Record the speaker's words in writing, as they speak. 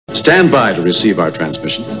Stand by to receive our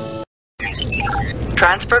transmission.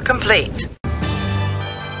 Transfer complete.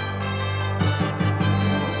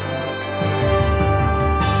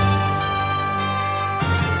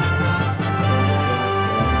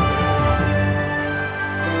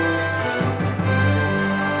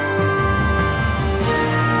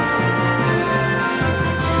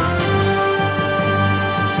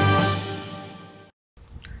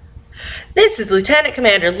 This is Lieutenant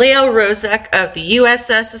Commander Lael Rosek of the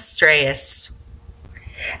USS StarBase.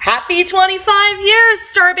 Happy 25 years,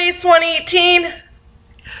 StarBase 118!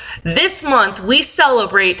 This month, we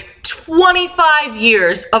celebrate 25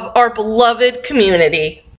 years of our beloved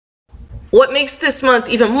community. What makes this month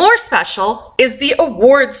even more special is the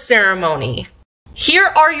awards ceremony.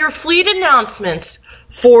 Here are your fleet announcements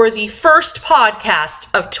for the first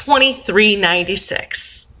podcast of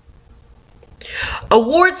 2396.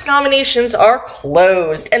 Awards nominations are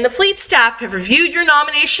closed, and the fleet staff have reviewed your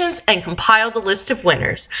nominations and compiled a list of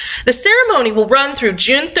winners. The ceremony will run through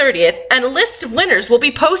June 30th, and a list of winners will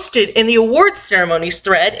be posted in the awards ceremonies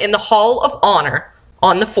thread in the Hall of Honor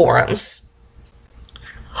on the forums.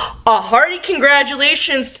 A hearty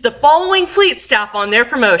congratulations to the following fleet staff on their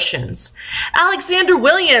promotions: Alexander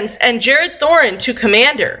Williams and Jared Thorin to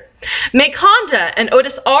Commander, Mei'konda and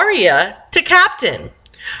Otis Aria to Captain,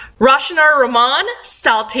 Roshanara Rahman,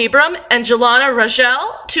 Sal Tabram, and Jelana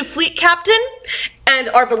Rajel to Fleet Captain, and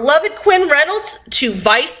our beloved Quinn Reynolds to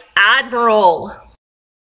Vice Admiral.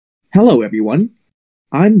 Hello, everyone.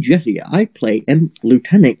 I'm Jesse. I play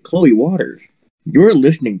Lieutenant Chloe Waters. You're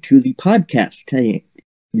listening to the podcast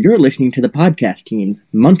team's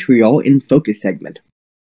Montreal in Focus segment.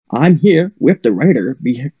 I'm here with the writer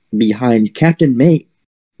behind Captain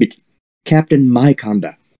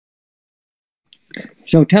Mei'konda.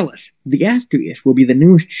 So tell us, the Astraeus will be the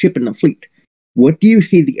newest ship in the fleet. What do you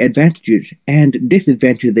see the advantages and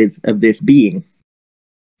disadvantages of this being?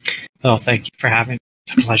 Well, thank you for having me.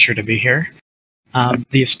 It's a pleasure to be here.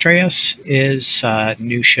 The Astraeus is a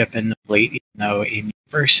new ship in the fleet, even though in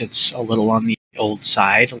universe it's a little on the old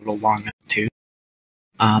side, a little long in the tooth.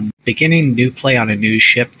 Beginning new play on a new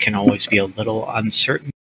ship can always be a little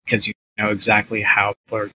uncertain because you know exactly how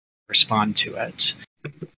people are going to respond to it.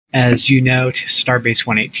 As you note, StarBase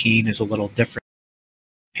 118 is a little different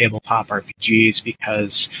from tabletop RPGs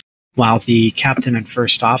because while the captain and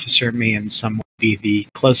first officer may in some way be the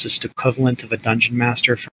closest equivalent of a dungeon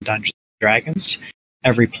master from Dungeons & Dragons,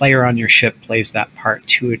 every player on your ship plays that part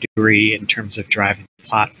to a degree in terms of driving the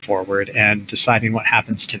plot forward and deciding what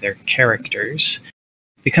happens to their characters.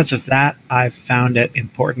 Because of that, I've found it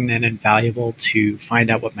important and invaluable to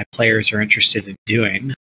find out what my players are interested in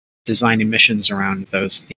doing, designing missions around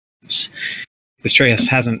those themes. Astraeus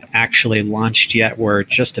hasn't actually launched yet. We're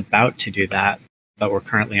just about to do that, but we're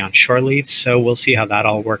currently on shore leave, so we'll see how that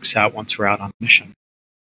all works out once we're out on the mission.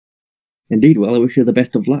 Indeed, well, I wish you the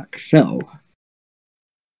best of luck. So,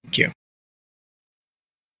 thank you.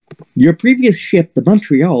 Your previous ship, the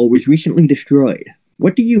Montreal, was recently destroyed.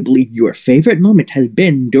 What do you believe your favorite moment has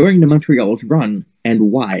been during the Montreal's run,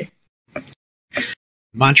 and why?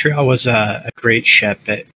 Montreal was a great ship.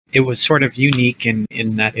 It was sort of unique in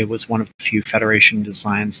that it was one of the few Federation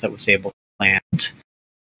designs that was able to land.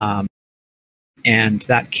 And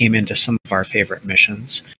that came into some of our favorite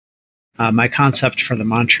missions. My concept for the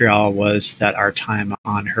Montreal was that our time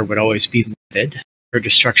on her would always be limited. Her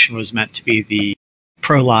destruction was meant to be the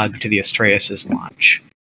prologue to the Astraeus' launch.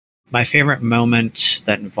 My favorite moment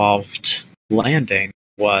that involved landing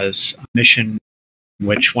was a mission in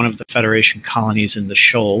which one of the Federation colonies in the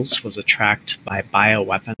Shoals was attacked by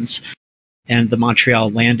bioweapons, and the Montreal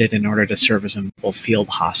landed in order to serve as a mobile field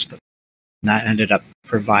hospital. And that ended up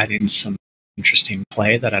providing some interesting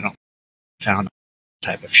play that I don't found on this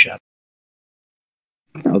type of ship.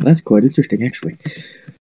 Oh, that's quite interesting, actually.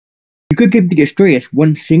 You could give the Astraeus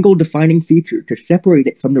one single defining feature to separate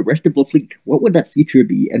it from the rest of the fleet. What would that feature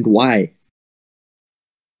be, and why?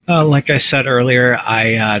 Like I said earlier,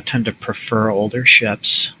 I tend to prefer older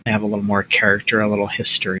ships. They have a little more character, a little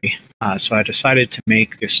history. So I decided to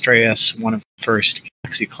make the Astraeus one of the first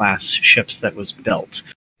Galaxy-class ships that was built,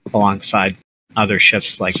 alongside other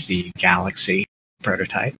ships like the Galaxy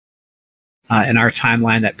prototype. In our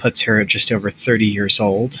timeline, that puts her at just over 30 years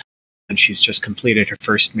old, and she's just completed her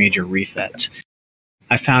first major refit.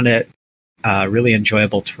 I found it really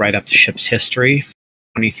enjoyable to write up the ship's history,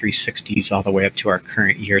 2360s all the way up to our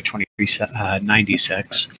current year,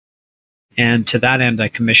 2396. And to that end, I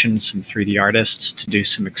commissioned some 3D artists to do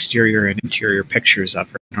some exterior and interior pictures of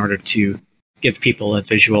her in order to give people a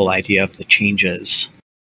visual idea of the changes.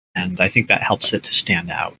 And I think that helps it to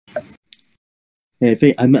stand out.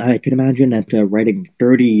 I can imagine that writing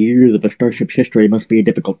 30 years of a starship's history must be a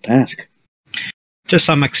difficult task. To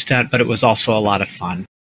some extent, but it was also a lot of fun.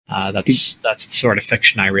 That's the sort of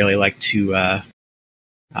fiction I really like to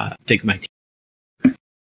dig my teeth.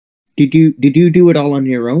 Did you do it all on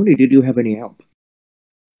your own, or did you have any help?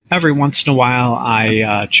 Every once in a while,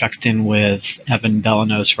 I checked in with Evan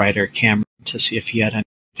Delano's writer, Cameron, to see if he had any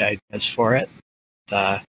ideas for it.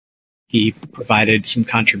 He provided some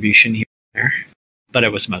contribution here and there, but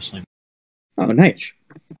it was mostly me. Oh, nice.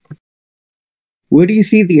 Where do you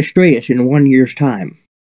see the Astraeus in 1 year's time?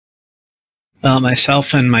 Well,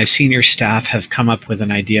 myself and my senior staff have come up with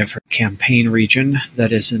an idea for a campaign region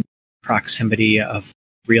that is in proximity of the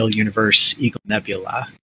real universe Eagle Nebula.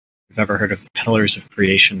 If you've ever heard of the Pillars of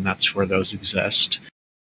Creation, that's where those exist.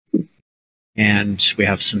 And we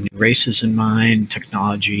have some new races in mind,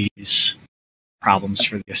 technologies, problems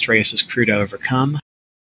for the Astraeus' crew to overcome.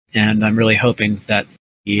 And I'm really hoping that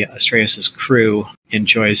the Astraeus' crew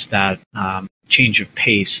enjoys that change of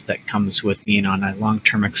pace that comes with being on a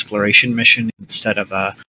long-term exploration mission instead of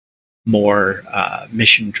a more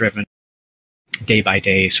mission-driven,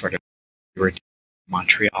 day-by-day sort of we were doing in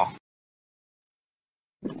Montreal.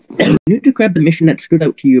 Can you describe the mission that stood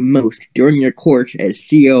out to you most during your course as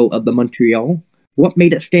CEO of the Montreal? What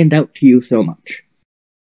made it stand out to you so much?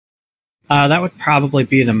 That would probably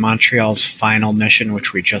be the Montreal's final mission,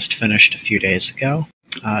 which we just finished a few days ago.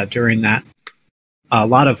 During that, a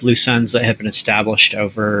lot of loose ends that had been established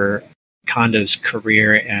over Mei'konda's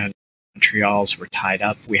career and Montreal's were tied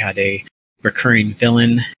up. We had a recurring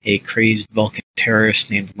villain, a crazed Vulcan terrorist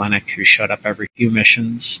named Lennox, who showed up every few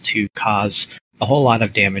missions to cause a whole lot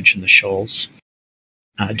of damage in the shoals.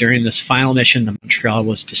 During this final mission, the Montreal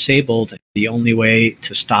was disabled. The only way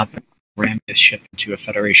to stop it, ram this ship into a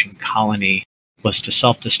Federation colony, was to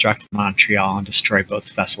self-destruct Montreal and destroy both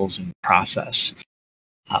vessels in the process.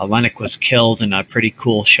 Lennox was killed in a pretty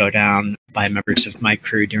cool showdown by members of my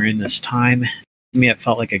crew during this time. To me, it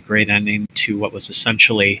felt like a great ending to what was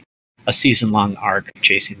essentially a season-long arc of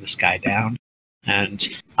chasing this guy down. And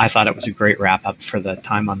I thought it was a great wrap-up for the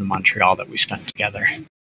time on the Montreal that we spent together.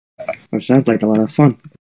 It sounds like a lot of fun.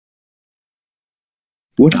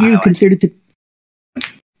 What do you consider to...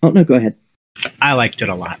 Oh, no, go ahead. I liked it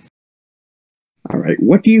a lot. All right.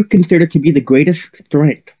 What do you consider to be the greatest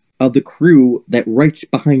strength of the crew that writes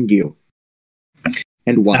behind you?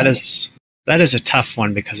 And why? That is a tough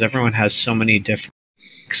one because everyone has so many different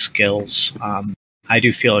skills. I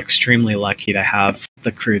do feel extremely lucky to have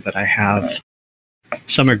the crew that I have.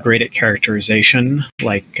 Some are great at characterization,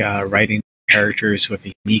 like writing characters with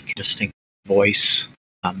a unique, distinct voice.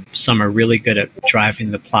 Some are really good at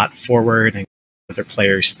driving the plot forward and other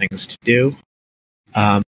players things to do.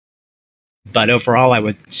 But overall, I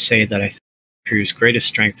would say that I think the crew's greatest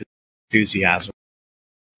strength is enthusiasm.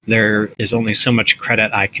 There is only so much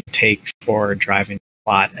credit I can take for driving the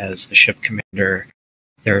plot as the ship commander.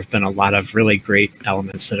 There have been a lot of really great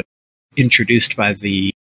elements that have been introduced by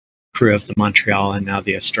the crew of the Montreal and now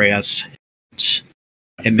the Astraeus.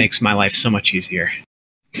 It makes my life so much easier.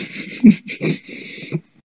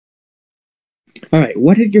 All right,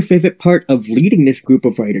 what has your favorite part of leading this group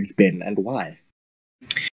of writers been, and why?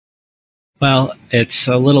 Well, it's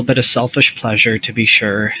a little bit of selfish pleasure, to be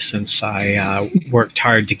sure, since I worked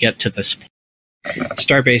hard to get to this point.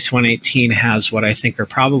 StarBase 118 has what I think are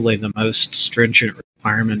probably the most stringent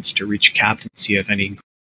requirements to reach captaincy of any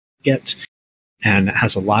group, and it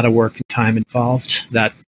has a lot of work and time involved.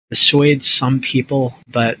 That dissuades some people,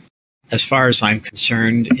 but as far as I'm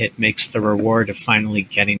concerned, it makes the reward of finally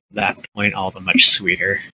getting to that point all the much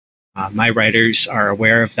sweeter. My writers are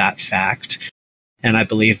aware of that fact, and I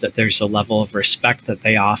believe that there's a level of respect that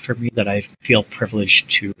they offer me that I feel privileged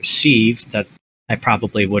to receive that I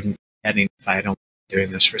probably wouldn't be getting if I had only been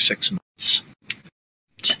doing this for 6 months.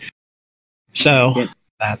 So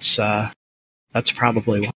yeah. That's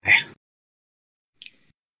probably why.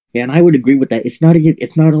 Yeah, and I would agree with that. It's not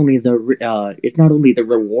only the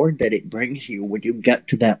reward that it brings you when you get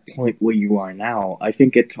to that point where you are now. I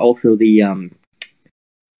think it's also the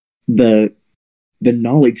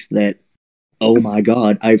knowledge that, oh my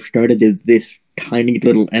God, I've started this tiny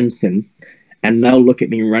little ensign, and now look at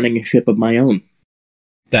me running a ship of my own.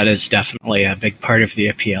 That is definitely a big part of the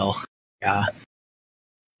appeal. Yeah.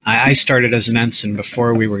 I started as an ensign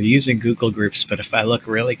before we were using Google Groups, but if I look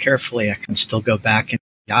really carefully, I can still go back in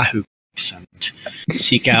Yahoo Groups and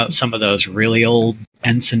seek out some of those really old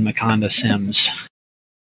ensign Mei'konda sims,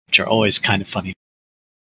 which are always kind of funny.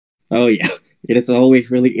 Oh yeah, it is always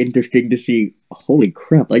really interesting to see, holy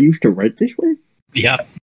crap, I used to write this way? Yep,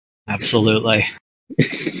 absolutely.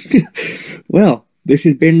 Well, This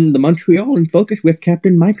has been the Montreal in Focus with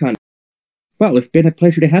Captain Mei'konda. Well, it's been a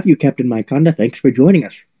pleasure to have you, Captain Mei'konda. Thanks for joining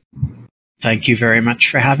us. Thank you very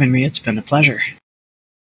much for having me. It's been a pleasure.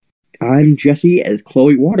 I'm Jesse as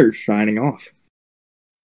Chloe Waters, signing off.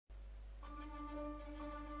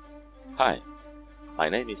 Hi, my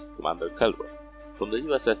name is Commander Kelrod from the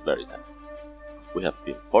USS Veritas. We have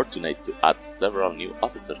been fortunate to add several new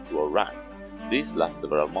officers to our ranks these last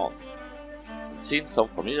several months, and seen some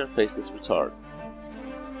familiar faces return.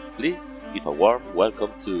 Please give a warm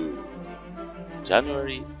welcome to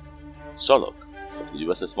January Solok of the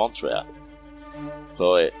USS Montreal,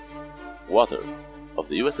 Chloe Waters of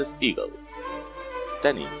the USS Eagle,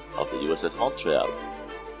 Stenny of the USS Montreal,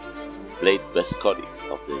 Blade Vescori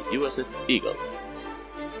of the USS Eagle,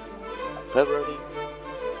 and February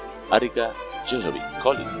Arika Jejovic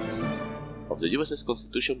Collins of the USS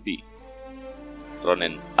Constitution B,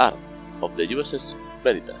 Ronen Ar of the USS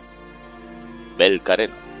Veritas, Bel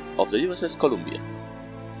Careno of the USS Columbia,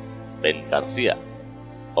 Ben Garcia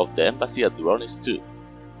of the Embassy at Duronis 2,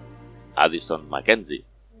 Addison Mackenzie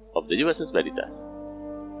of the USS Veritas,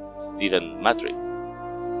 Stephen Matrix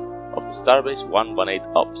of the StarBase 118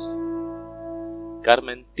 Ops,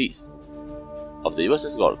 Carmen Tis of the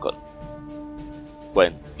USS Gorkon,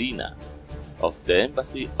 Gwen Dina of the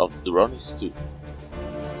Embassy of Duronis 2,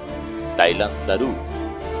 Thailand Daru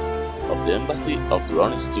of the Embassy of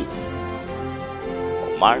Duronis 2,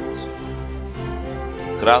 March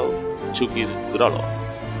Kral Chukir Grolo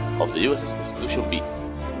of the USS Constitution B.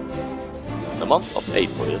 In the month of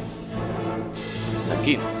April,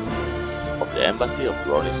 Sakin of the Embassy of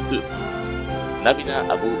Duronis 2, Nabina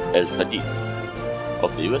Abu El Sajid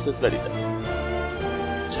of the USS Veritas,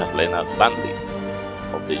 Charlena Bandlith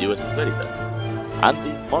of the USS Veritas,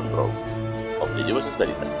 Andy Monroe of the USS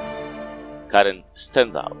Veritas, Karen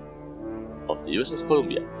Stendhal of the USS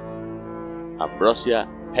Columbia, Ambrosia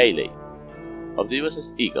Haley of the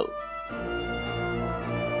USS Eagle.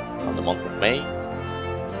 On the month of May,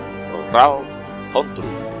 Raul Hontru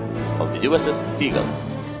of the USS Eagle,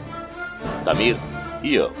 Damir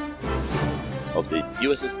Io of the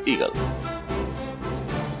USS Eagle,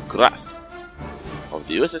 Grath of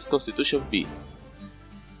the USS Constitution B,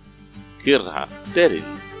 Kirha Terin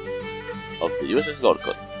of the USS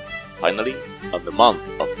Gorkon. Finally, on the month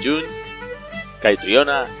of June,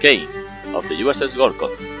 Kaitriona Kane of the USS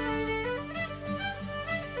Gorkon.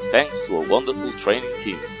 Thanks to a wonderful training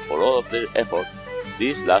team for all of their efforts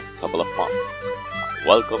these last couple of months.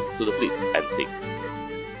 Welcome to the fleet, NC.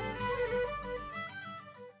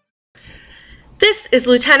 This is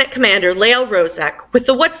Lieutenant Commander Lael Rosek with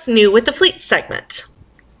the What's New with the Fleet segment.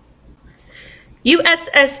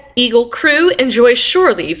 USS Eagle crew enjoys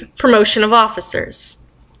shore leave, promotion of officers.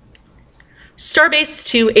 StarBase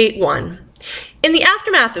 281. In the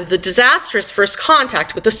aftermath of the disastrous first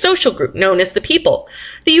contact with the social group known as the People,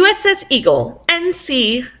 the USS Eagle,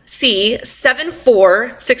 NCC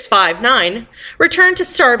 74659, returned to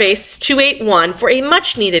StarBase 281 for a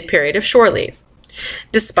much-needed period of shore leave.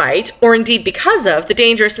 Despite, or indeed because of, the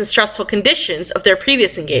dangerous and stressful conditions of their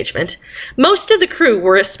previous engagement, most of the crew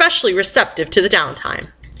were especially receptive to the downtime.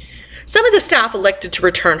 Some of the staff elected to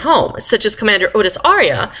return home, such as Commander Otis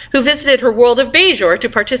Aria, who visited her world of Bajor to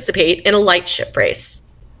participate in a lightship race.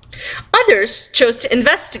 Others chose to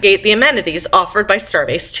investigate the amenities offered by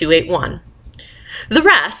StarBase 281. The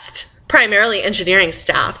rest, primarily engineering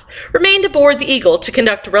staff, remained aboard the Eagle to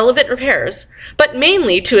conduct relevant repairs, but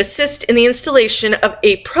mainly to assist in the installation of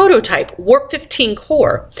a prototype Warp 15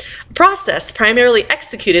 core, a process primarily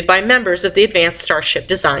executed by members of the Advanced Starship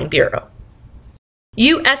Design Bureau.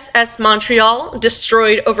 USS Montreal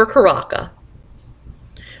destroyed over Karaka.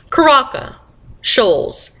 Karaka,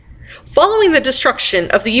 Shoals. Following the destruction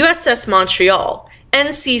of the USS Montreal,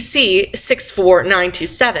 NCC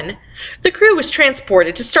 64927, the crew was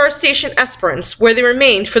transported to Star Station Esperance, where they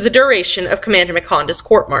remained for the duration of Commander Mei'konda's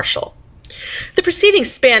court-martial. The proceedings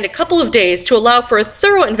spanned a couple of days to allow for a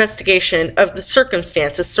thorough investigation of the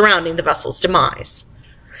circumstances surrounding the vessel's demise.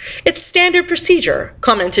 "It's standard procedure,"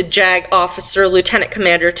 commented JAG Officer Lieutenant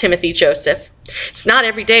Commander Timothy Joseph. "It's not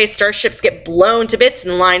every day starships get blown to bits in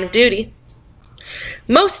the line of duty."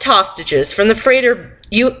 Most hostages from the freighter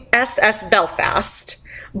USS Belfast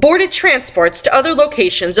boarded transports to other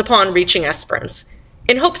locations upon reaching Esperance,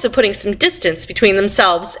 in hopes of putting some distance between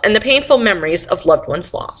themselves and the painful memories of loved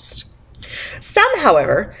ones lost. Some,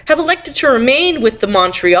 however, have elected to remain with the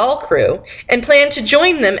Montreal crew and plan to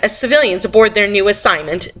join them as civilians aboard their new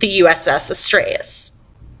assignment, the USS Astraeus.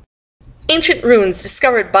 Ancient ruins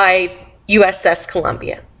discovered by USS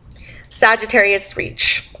Columbia. Sagittarius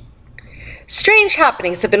Reach. Strange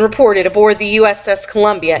happenings have been reported aboard the USS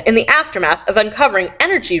Columbia in the aftermath of uncovering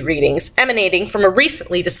energy readings emanating from a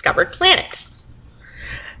recently discovered planet.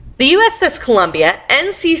 The USS Columbia,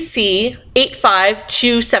 NCC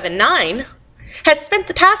 85279, has spent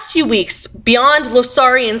the past few weeks beyond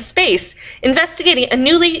Losarian space investigating a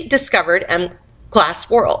newly discovered M-class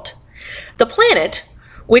world. The planet,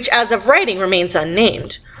 which as of writing remains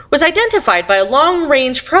unnamed, was identified by a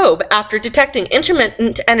long-range probe after detecting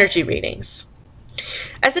intermittent energy readings.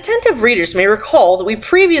 As attentive readers may recall that we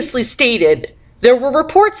previously stated there were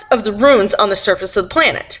reports of the runes on the surface of the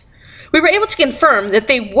planet. We were able to confirm that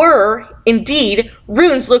they were, indeed,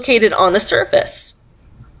 runes located on the surface,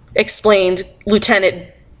 explained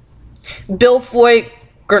Lieutenant Geoffrey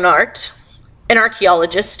Teller, an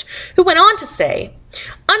archaeologist, who went on to say,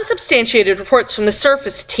 unsubstantiated reports from the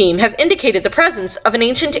surface team have indicated the presence of an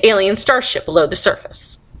ancient alien starship below the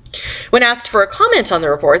surface. When asked for a comment on the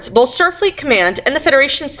reports, both Starfleet Command and the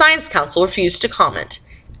Federation Science Council refused to comment,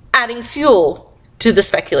 adding fuel to the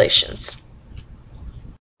speculations.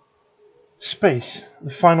 Space,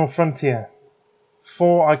 the final frontier.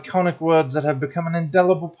 4 iconic words that have become an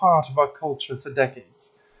indelible part of our culture for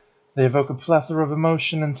decades. They evoke a plethora of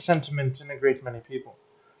emotion and sentiment in a great many people.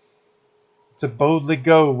 To boldly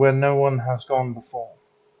go where no one has gone before.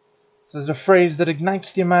 This is a phrase that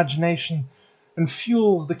ignites the imagination and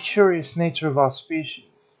fuels the curious nature of our species.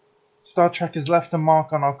 Star Trek has left a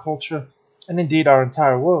mark on our culture and indeed our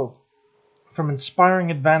entire world. From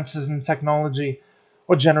inspiring advances in technology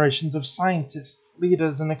or generations of scientists,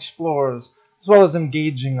 leaders, and explorers, as well as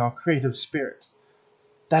engaging our creative spirit.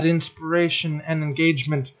 That inspiration and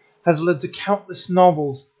engagement has led to countless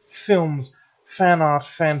novels, films, fan art,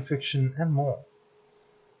 fan fiction, and more.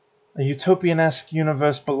 A utopian-esque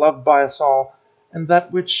universe beloved by us all, and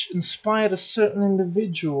that which inspired a certain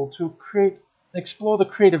individual to explore the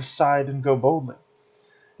creative side and go boldly.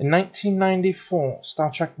 In 1994, Star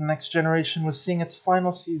Trek The Next Generation was seeing its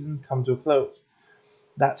final season come to a close.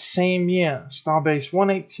 That same year, StarBase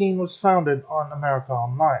 118 was founded on America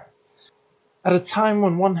Online. At a time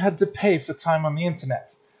when one had to pay for time on the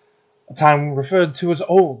internet. A time referred to as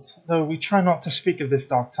old, though we try not to speak of this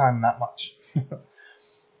dark time that much.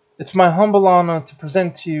 It's my humble honor to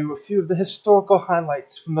present to you a few of the historical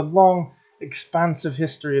highlights from the long, expansive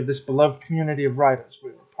history of this beloved community of writers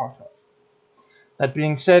we were a part of. That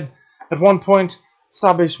being said, at one point,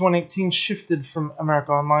 StarBase 118 shifted from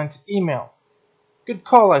America Online to email. Good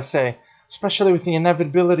call, I say, especially with the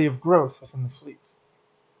inevitability of growth within the fleet.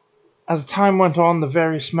 As time went on, the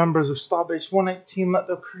various members of StarBase 118 let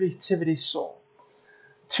their creativity soar.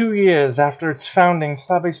 2 years after its founding,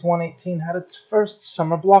 StarBase 118 had its first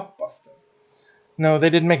summer blockbuster. No, they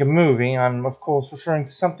didn't make a movie. I'm, of course, referring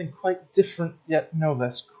to something quite different, yet no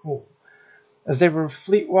less cool, as they were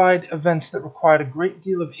fleet-wide events that required a great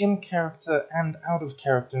deal of in-character and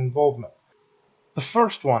out-of-character involvement. The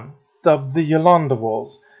first one, dubbed the Yolanda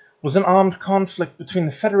Wars, was an armed conflict between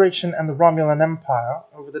the Federation and the Romulan Empire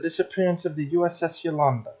over the disappearance of the USS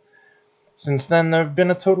Yolanda. Since then, there have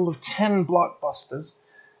been a total of 10 blockbusters.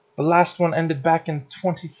 The last one ended back in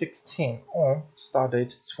 2016, or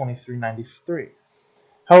stardate 2393.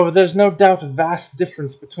 However, there's no doubt a vast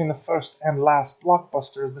difference between the first and last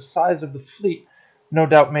blockbuster, as the size of the fleet no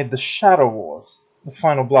doubt made the Shadow Wars, the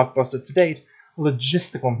final blockbuster to date, a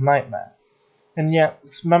logistical nightmare. And yet,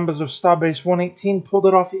 members of StarBase 118 pulled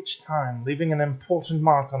it off each time, leaving an important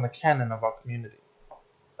mark on the canon of our community.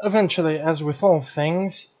 Eventually, as with all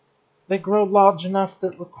things, they grow large enough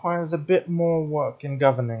that it requires a bit more work in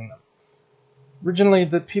governing them. Originally,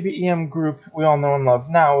 the PBEM group we all know and love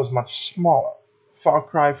now was much smaller, far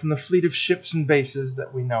cry from the fleet of ships and bases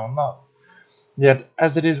that we know and love. Yet,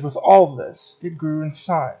 as it is with all this, it grew in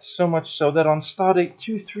size, so much so that on stardate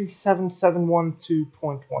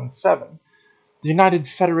 237712.17, the United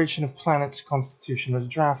Federation of Planets Constitution was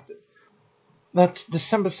drafted. That's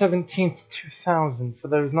December 17th, 2000, for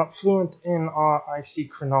those not fluent in our IC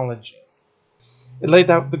chronology. It laid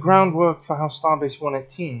out the groundwork for how StarBase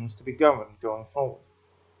 118 was to be governed going forward.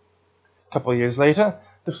 A couple of years later,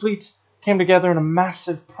 the fleet came together in a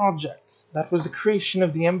massive project that was the creation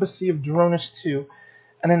of the Embassy of Duronis II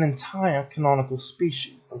and an entire canonical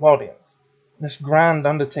species, the Laudians. This grand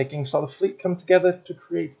undertaking saw the fleet come together to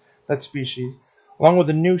create that species, along with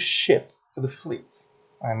a new ship for the fleet.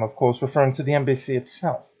 I am, of course, referring to the embassy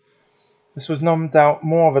itself. This was no doubt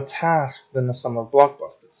more of a task than the summer of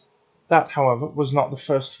blockbusters. That, however, was not the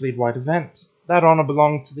first fleet-wide event. That honor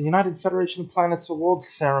belonged to the United Federation of Planets Awards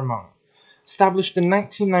ceremony. Established in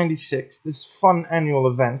 1996, this fun annual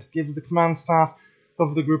event gives the command staff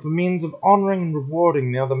of the group a means of honoring and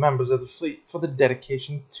rewarding the other members of the fleet for the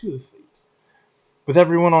dedication to the fleet. With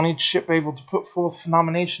everyone on each ship able to put forth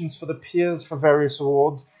nominations for the peers for various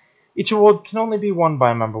awards, each award can only be won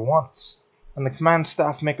by a member once, and the command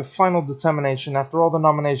staff make a final determination after all the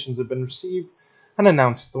nominations have been received and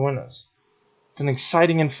announce the winners. It's an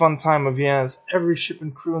exciting and fun time of year as every ship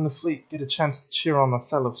and crew in the fleet get a chance to cheer on their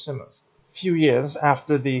fellow simmers. A few years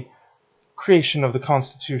after the creation of the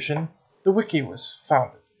Constitution, the Wiki was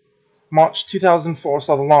founded. March 2004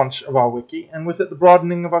 saw the launch of our Wiki, and with it the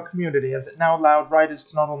broadening of our community, as it now allowed writers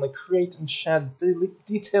to not only create and share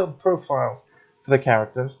detailed profiles for the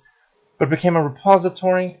characters, but became a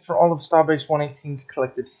repository for all of StarBase 118's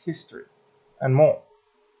collected history, and more.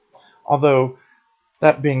 Although,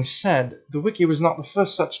 that being said, the Wiki was not the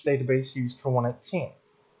first such database used for 118.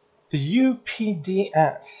 The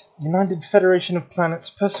UPDS, United Federation of Planets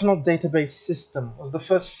Personal Database System, was the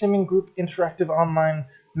first simming group interactive online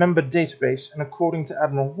member database, and according to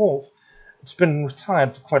Admiral Wolf, it's been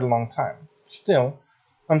retired for quite a long time. Still,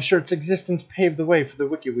 I'm sure its existence paved the way for the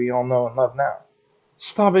Wiki we all know and love now.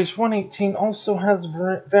 StarBase 118 also has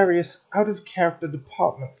various out-of-character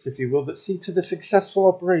departments, if you will, that see to the successful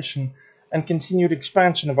operation and continued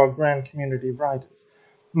expansion of our grand community of writers.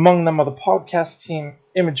 Among them are the podcast team,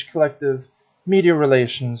 image collective, media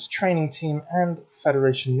relations, training team, and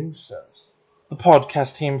Federation News Service. The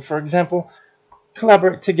podcast team, for example,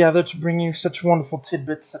 collaborate together to bring you such wonderful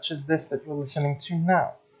tidbits such as this that you're listening to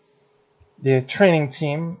now. The training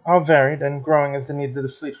team are varied and growing as the needs of the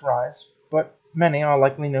fleet rise, but many are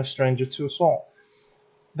likely no stranger to us all.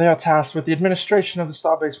 They are tasked with the administration of the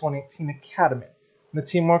StarBase 118 Academy. The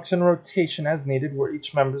team works in rotation as needed, where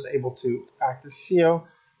each member is able to act as CO,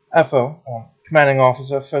 FO, or commanding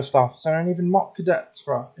officer, first officer, and even mock cadets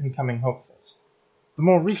for our incoming hopefuls. The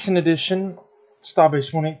more recent addition,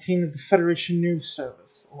 StarBase 118, is the Federation News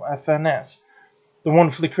Service, or FNS. The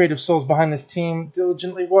wonderfully creative souls behind this team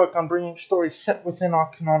diligently work on bringing stories set within our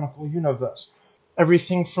canonical universe.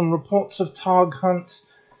 Everything from reports of targ hunts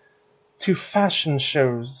to fashion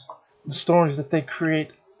shows. The stories that they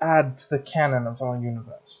create add to the canon of our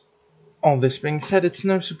universe. All this being said, it's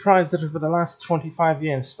no surprise that over the last 25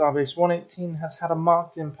 years, StarBase 118 has had a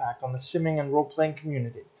marked impact on the simming and role-playing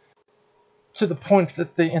community, to the point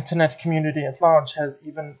that the internet community at large has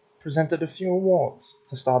even presented a few awards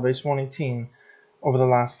to StarBase 118 over the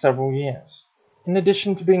last several years. In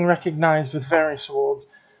addition to being recognized with various awards,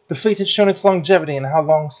 the fleet has shown its longevity and how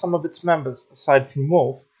long some of its members, aside from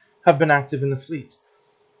Wolf, have been active in the fleet.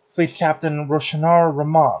 Fleet Captain Roshanara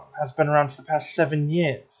Rahman has been around for the past 7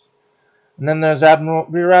 years. And then there's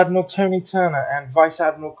Rear Admiral Tony Turner and Vice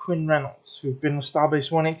Admiral Quinn Reynolds, who've been with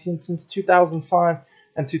StarBase 118 since 2005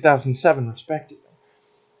 and 2007, respectively.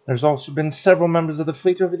 There's also been several members of the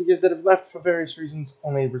fleet over the years that have left for various reasons,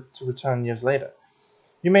 only to return years later.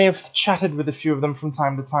 You may have chatted with a few of them from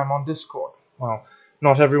time to time on Discord. Well,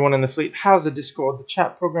 not everyone in the fleet has a Discord. The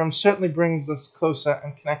chat program certainly brings us closer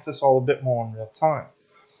and connects us all a bit more in real time,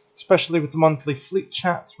 especially with the monthly fleet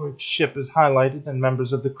chats where each ship is highlighted and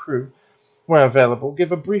members of the crew, where available,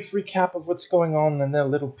 give a brief recap of what's going on in their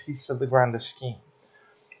little piece of the grander scheme.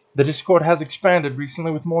 The Discord has expanded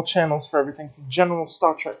recently with more channels for everything from general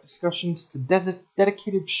Star Trek discussions to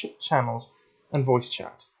dedicated ship channels and voice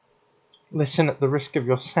chat. Listen at the risk of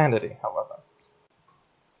your sanity, however.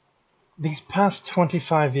 These past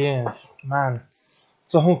 25 years, man,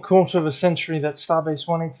 it's a whole quarter of a century that StarBase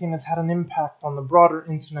 118 has had an impact on the broader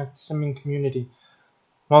internet simming community.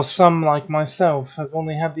 While some, like myself, have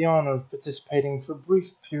only had the honor of participating for a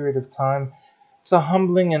brief period of time, it's a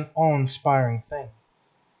humbling and awe-inspiring thing.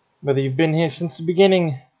 Whether you've been here since the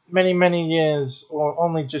beginning, many years, or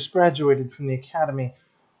only just graduated from the academy,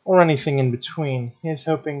 or anything in between, here's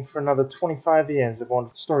hoping for another 25 years of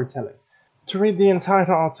wonderful storytelling. To read the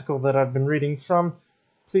entire article that I've been reading from,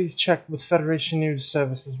 please check with Federation News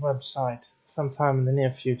Service's website sometime in the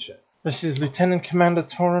near future. This is Lieutenant Commander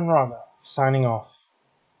Toryn Raga, signing off.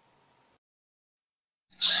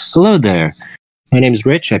 Hello there. My name is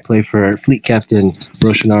Rich. I play for Fleet Captain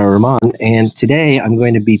Roshanara Rahman, and today I'm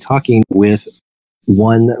going to be talking with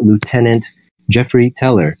one Lieutenant Geoffrey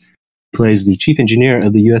Teller, who plays the Chief Engineer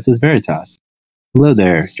of the USS Veritas. Hello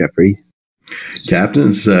there, Geoffrey. Captain,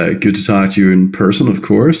 it's good to talk to you in person, of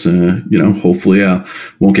course. Hopefully I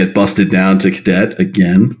won't get busted down to cadet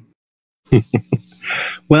again.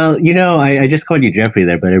 Well, I just called you Geoffrey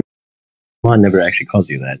there, but Mom never actually calls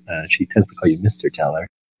you that. She tends to call you Mr. Teller.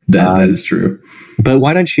 That is true. But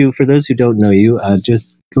why don't you, for those who don't know you,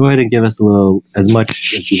 just go ahead and give us as much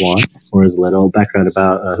as you want, or as little background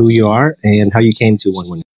about who you are and how you came to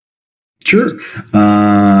 118. Sure.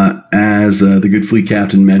 As the good fleet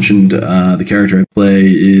captain mentioned, the character I play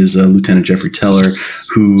is Lieutenant Geoffrey Teller,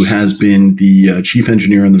 who has been the chief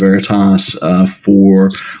engineer on the Veritas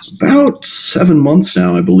for about 7 months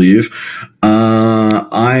now, I believe.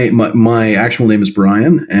 My actual name is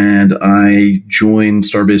Brian, and I joined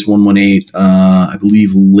StarBase 118, I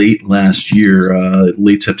believe, late last year,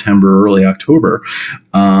 late September, early October,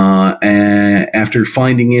 after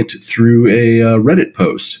finding it through a Reddit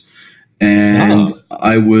post. And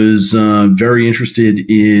I was very interested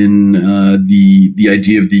in the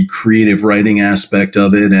idea of the creative writing aspect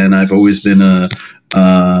of it, and I've always been an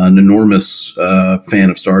enormous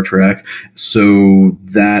fan of Star Trek. So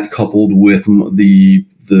that, coupled with my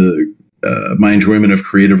enjoyment of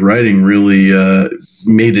creative writing, really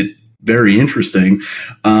made it very interesting.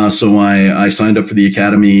 So I signed up for the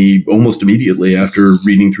Academy almost immediately after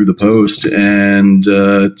reading through the post, and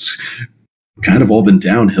it's kind of all been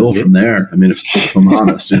downhill from there. I mean, if I'm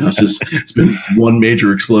honest, it's been one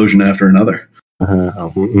major explosion after another.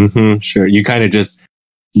 Sure. You kind of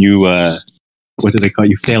what do they call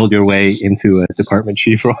it? You failed your way into a department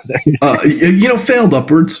chief role there. Failed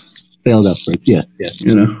upwards. Failed upwards. Yes.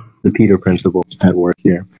 The Peter principle at work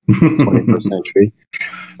here. 21st century.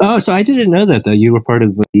 Oh, so I didn't know that, though. You were part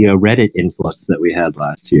of the Reddit influx that we had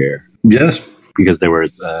last year. Yes. Because there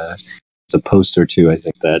was a post or two, I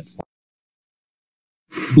think, that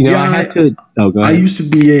I had to. Oh, go ahead. I used to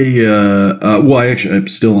be I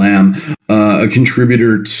still am a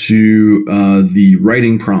contributor to the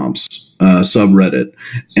writing prompts subreddit,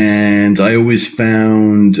 and I always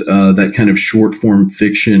found that kind of short form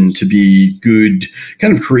fiction to be good,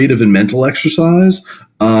 kind of creative and mental exercise.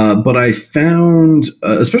 But I found,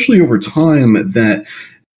 especially over time, that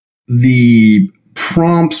the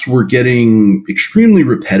prompts were getting extremely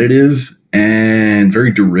repetitive and very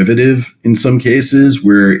derivative in some cases,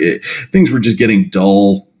 where things were just getting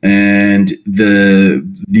dull, and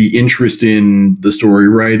the interest in the story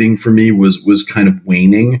writing for me was kind of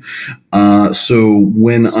waning. So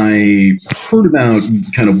when I heard about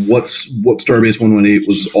kind of what StarBase 118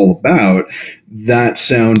 was all about, that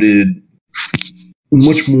sounded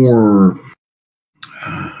much more.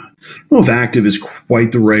 I don't know if active is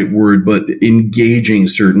quite the right word, but engaging,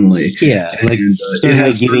 certainly. Yeah, like it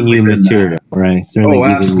has giving you material, right? Oh,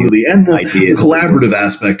 absolutely. And the collaborative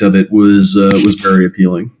aspect of it was very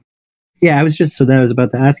appealing. Yeah, I was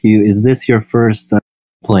about to ask you, is this your first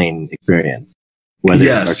playing experience? Whether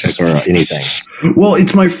it's Star Trek or anything? Well,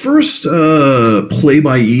 it's my first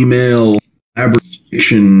play-by-email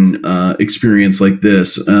collaboration experience like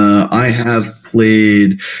this. I have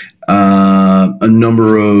played a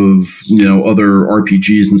number of other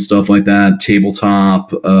RPGs and stuff like that,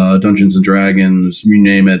 tabletop, Dungeons and Dragons, you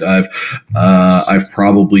name it. I've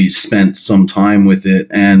probably spent some time with it,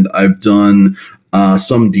 and I've done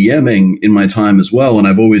some DMing in my time as well, and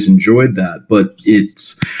I've always enjoyed that. But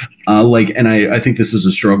it's and I think this is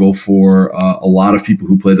a struggle for a lot of people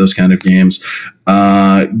who play those kind of games,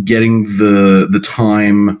 getting the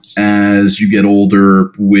time as you get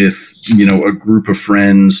older with a group of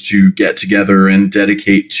friends to get together and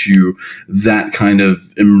dedicate to that kind of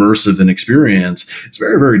immersive an experience. It's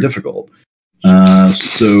very, very difficult.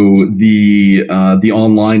 So the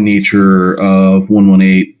online nature of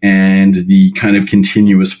 118 and the kind of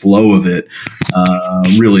continuous flow of it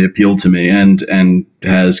really appealed to me, and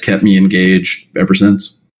has kept me engaged ever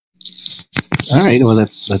since. All right, well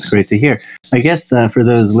that's great to hear. I guess for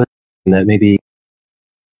those listening that maybe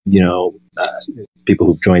people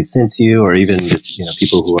who've joined since you, or even just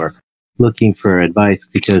people who are looking for advice,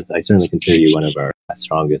 because I certainly consider you one of our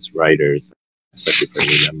strongest writers, especially for a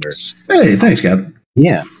new member. Hey, thanks, Captain.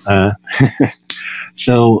 Yeah.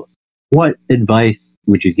 So what advice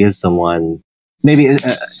would you give someone, maybe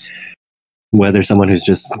whether someone who's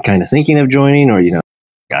just kind of thinking of joining, or,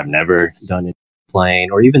 I've never done it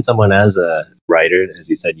playing, or even someone as a writer, as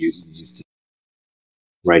you said, you used to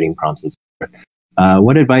writing prompts and so forth.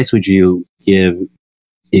 What advice would you give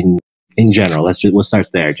in general? We'll start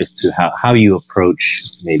there, just to how you approach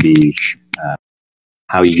maybe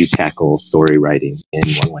how you tackle story writing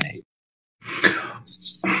in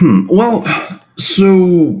 118. Well,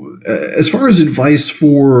 so as far as advice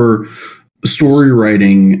for story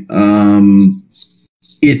writing,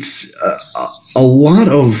 it's a lot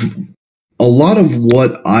of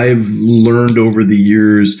what I've learned over the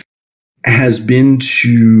years has been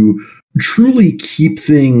to truly keep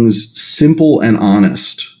things simple and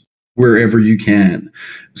honest wherever you can.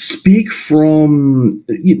 Speak from,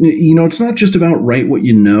 it's not just about write what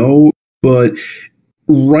you know, but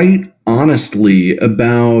write honestly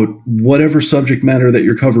about whatever subject matter that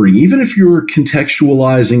you're covering, even if you're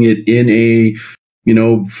contextualizing it in a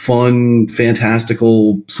fun,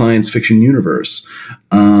 fantastical science fiction universe.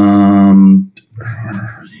 I'm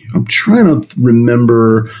trying to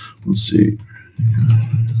remember. Let's see.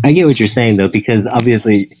 I get what you're saying, though, because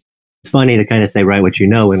obviously it's funny to kind of say write what you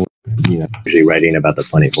know when usually writing about the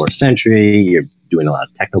 24th century, you're doing a lot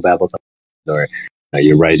of technobabble, or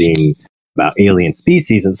you're writing about alien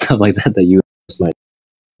species and stuff like that you might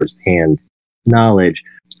firsthand knowledge,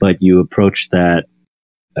 but you approach that,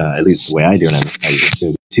 at least the way I do, and I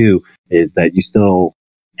assume too, is that you still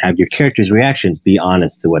have your characters' reactions be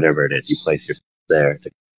honest to whatever it is you place yourself there.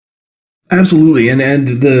 Absolutely, and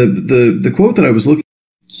the quote that I was looking,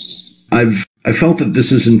 I felt that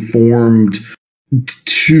this is informed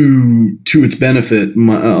to its benefit.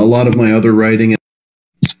 A lot of my other writing, and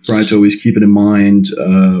try to always keep it in mind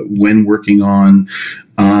when working on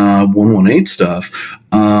 118 stuff.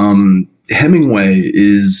 Hemingway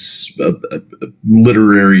is a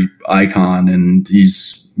literary icon, and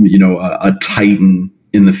he's a titan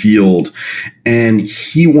in the field. And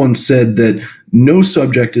he once said that no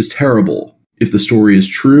subject is terrible if the story is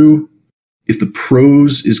true, if the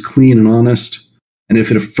prose is clean and honest, and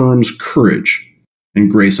if it affirms courage and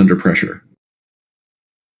grace under pressure.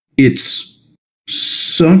 It's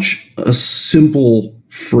such a simple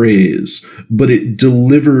phrase, but it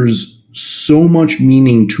delivers so much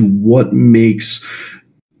meaning to what makes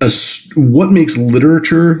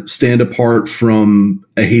literature stand apart from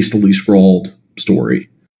a hastily scrawled story.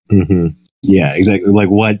 Mm-hmm. Yeah, exactly. Like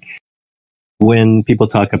when people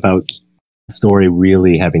talk about the story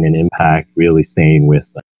really having an impact, really staying with,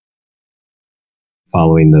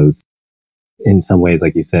 following those, in some ways,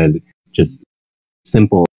 like you said, just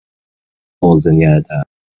simple, and yet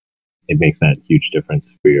it makes that huge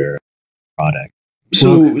difference for your product.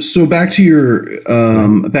 So back to your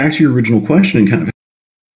original question and kind of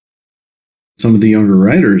some of the younger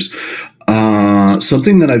writers.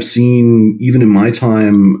 Something that I've seen even in my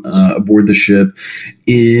time aboard the ship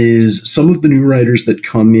is some of the new writers that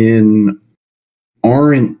come in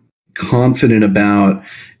aren't confident about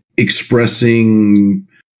expressing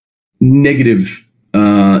negative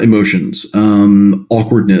emotions,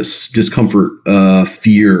 awkwardness, discomfort,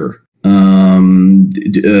 fear,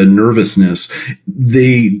 nervousness.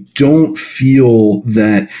 They don't feel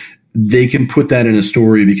that they can put that in a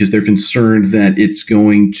story because they're concerned that it's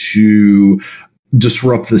going to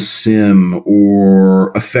disrupt the sim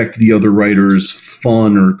or affect the other writers'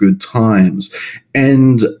 fun or good times.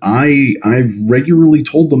 And I've regularly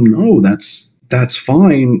told them, no, that's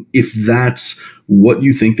fine if that's what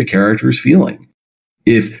you think the character is feeling.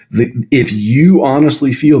 If you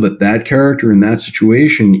honestly feel that character in that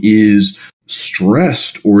situation is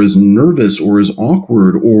stressed or is nervous or is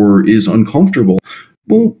awkward or is uncomfortable,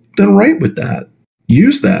 well, then write with that.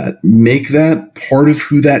 Use that. Make that part of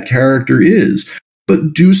who that character is.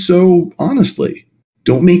 But do so honestly.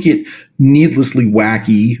 Don't make it needlessly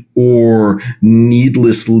wacky or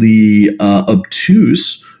needlessly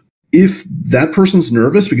obtuse. If that person's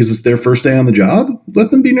nervous because it's their first day on the job,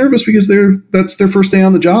 let them be nervous because that's their first day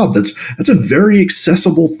on the job. That's a very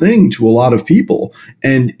accessible thing to a lot of people.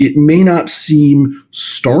 And it may not seem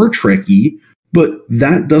Star Trek-y, but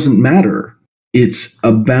that doesn't matter. It's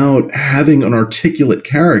about having an articulate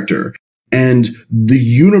character. And the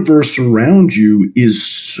universe around you is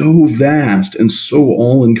so vast and so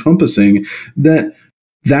all-encompassing that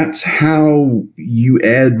that's how you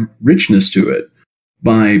add richness to it,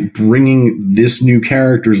 by bringing this new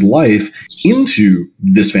character's life into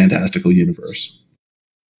this fantastical universe.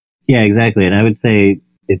 Yeah, exactly. And I would say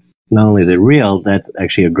it's not only is it real, that's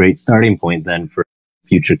actually a great starting point then for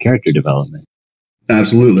future character development.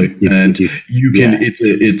 Absolutely.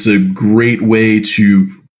 It's a great way to,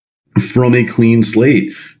 from a clean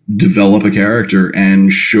slate, develop a character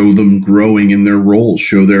and show them growing in their roles,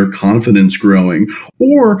 show their confidence growing.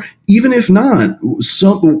 Or even if not,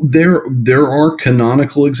 there are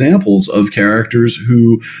canonical examples of characters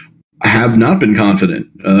who have not been confident.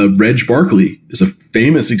 Reg Barkley is a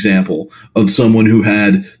famous example of someone who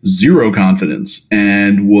had zero confidence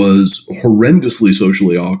and was horrendously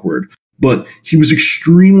socially awkward, but he was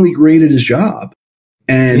extremely great at his job.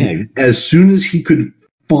 And as soon as he could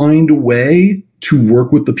find a way to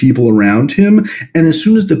work with the people around him, and as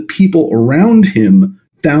soon as the people around him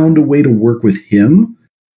found a way to work with him,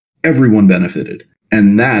 everyone benefited.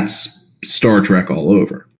 And that's Star Trek all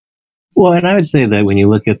over. Well, and I would say that when you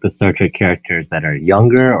look at the Star Trek characters that are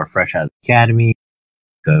younger or fresh out of the academy,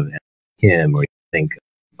 of Kim, or you think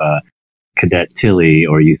of Cadet Tilly,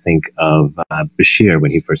 or you think of Bashir when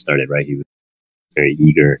he first started, right? He was very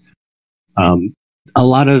eager A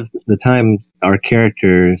lot of the times our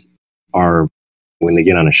characters are, when they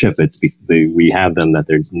get on a ship, we have them that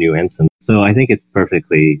they're new ensigns. So I think it's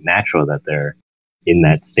perfectly natural that they're in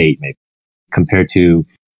that state, maybe, compared to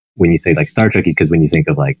when you say like Star Trek, because when you think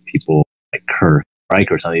of like people like Kirk,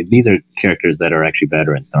 Riker or something, these are characters that are actually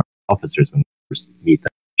veteran Star officers when we first meet them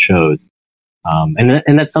in shows.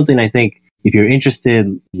 And that's something I think if you're interested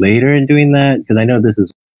later in doing that, because I know this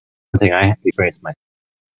is one thing I experienced myself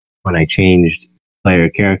when I changed player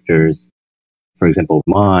characters. For example,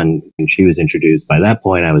 Mon, when she was introduced, by that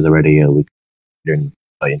point I was already a lieutenant, and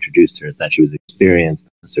I introduced her as that she was experienced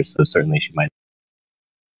officer, so certainly she might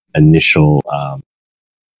have initial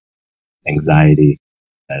anxiety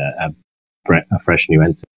at a fresh new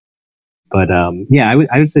ensign. But yeah,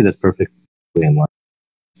 I would say that's perfectly in line.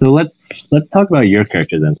 So let's talk about your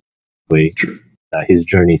character then, his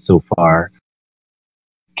journey so far.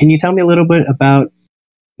 Can you tell me a little bit about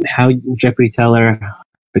how Geoffrey Teller,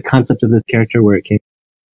 the concept of this character, where it came?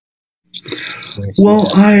 Well,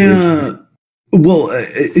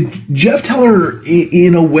 Geoff Teller,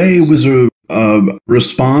 in a way, was a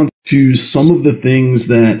response to some of the things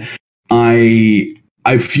that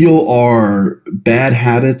I feel are bad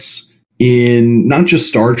habits in not just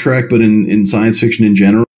Star Trek, but in science fiction in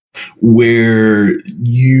general, where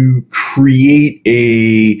you create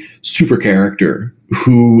a super character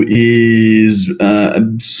who is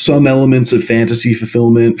some elements of fantasy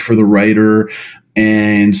fulfillment for the writer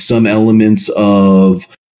and some elements of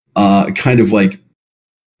kind of like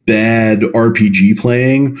bad RPG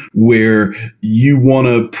playing, where you want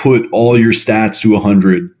to put all your stats to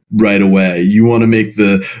 100 right away. You want to make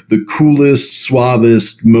the coolest,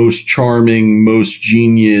 suavest, most charming, most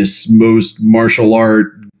genius, most martial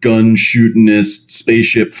art gun shootingest,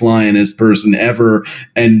 spaceship flyingest person ever,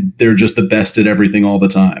 and they're just the best at everything all the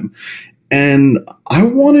time. And I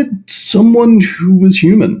wanted someone who was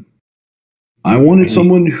human. I wanted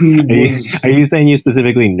someone who was... Are you saying you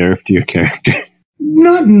specifically nerfed your character?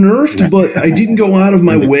 Not nerfed, but I didn't go out of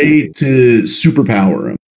my way to superpower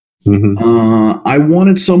him. Mm-hmm. I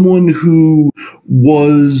wanted someone who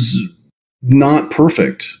was not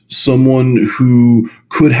perfect, someone who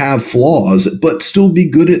could have flaws, but still be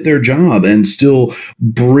good at their job and still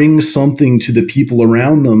bring something to the people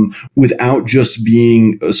around them without just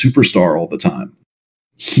being a superstar all the time.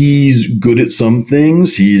 He's good at some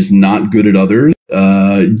things. He's not good at others.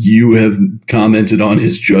 You have commented on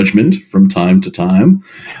his judgment from time to time.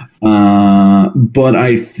 But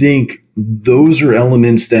I think those are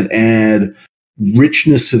elements that add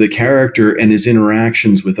richness to the character and his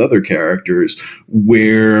interactions with other characters,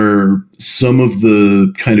 where some of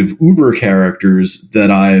the kind of uber characters that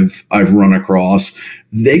I've run across,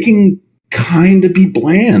 they can kind of be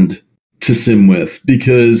bland to sim with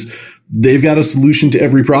because they've got a solution to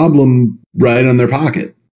every problem right on their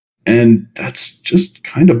pocket. And that's just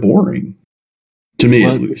kind of boring to me,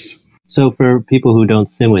 at least. So for people who don't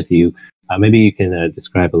sim with you, maybe you can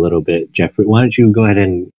describe a little bit, Geoffrey. Why don't you go ahead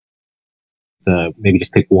and maybe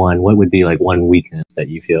just pick one. What would be like one weakness that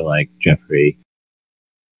you feel like Geoffrey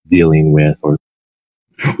dealing with, or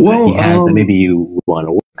that maybe you want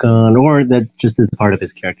to work on, or that just is part of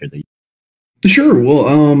his character that you... Sure. Well,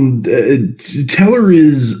 Teller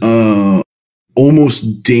is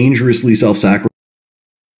almost dangerously self-sacrificing.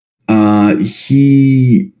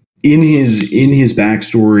 He in his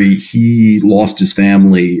backstory, he lost his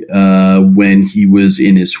family when he was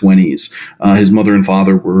in his 20s. His mother and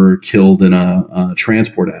father were killed in a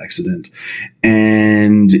transport accident,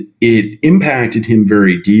 and it impacted him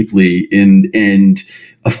very deeply and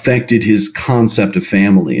affected his concept of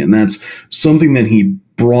family. And that's something that he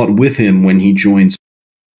brought with him when he joined.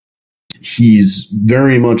 He's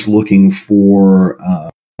very much looking for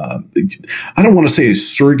I don't want to say a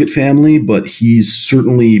surrogate family, but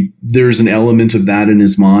there's an element of that in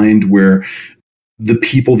his mind where the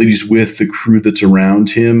people that he's with, the crew that's around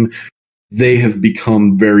him, they have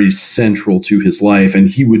become very central to his life, and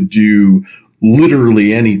he would do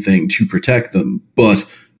literally anything to protect them, but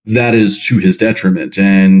that is to his detriment.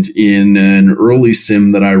 And in an early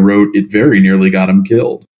sim that I wrote, it very nearly got him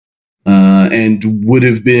killed. And would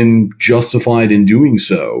have been justified in doing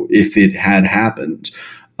so if it had happened.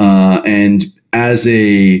 And as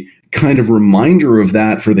a kind of reminder of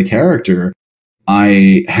that for the character,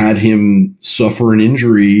 I had him suffer an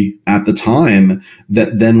injury at the time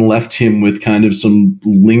that then left him with kind of some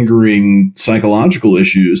lingering psychological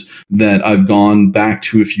issues that I've gone back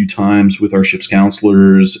to a few times with our ship's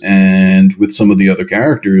counselors and with some of the other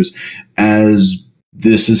characters, as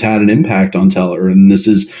this has had an impact on Teller, and this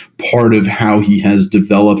is part of how he has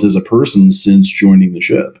developed as a person since joining the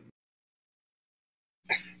ship.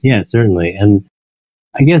 Yeah, certainly. And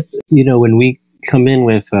I guess, when we come in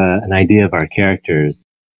with an idea of our characters,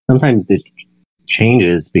 sometimes it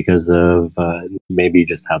changes because of maybe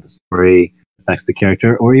just how the story affects the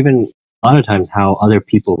character, or even a lot of times how other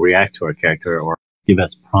people react to our character or give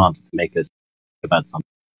us prompts to make us think about something.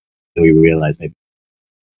 And we realize maybe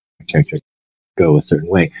our character go a certain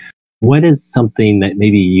way. What is something that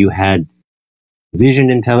maybe you had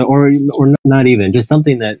visioned in Teller, or not even, just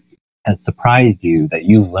something that has surprised you that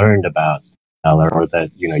you've learned about Teller, or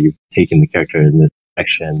that you've taken the character in this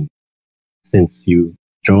direction since you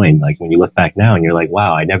joined? Like when you look back now and you're like,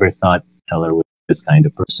 wow, I never thought Teller was this kind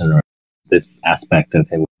of person, or this aspect of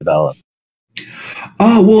him develop.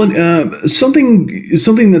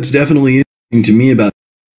 Something that's definitely interesting to me about,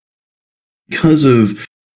 because of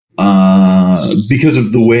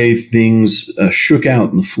the way things shook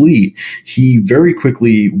out in the fleet, he very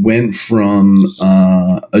quickly went from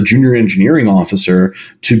a junior engineering officer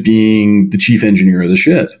to being the chief engineer of the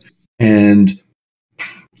ship. And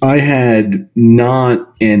I had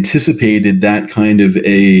not anticipated that kind of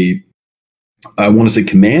I want to say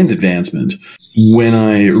command advancement when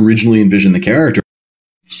I originally envisioned the character.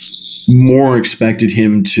 More expected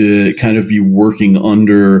him to kind of be working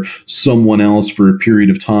under someone else for a period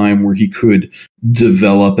of time where he could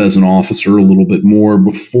develop as an officer a little bit more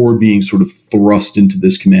before being sort of thrust into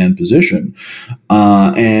this command position.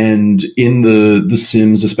 And in the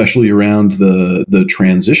Sims, especially around the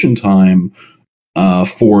transition time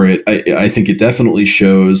for it, I think it definitely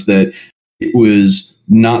shows that it was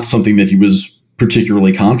not something that he was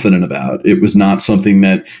particularly confident about. It was not something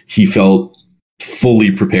that he felt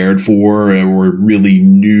fully prepared for, or really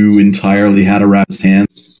knew entirely how to wrap his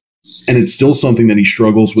hands. And it's still something that he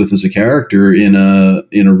struggles with as a character in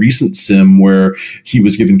a recent sim where he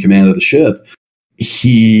was given command of the ship.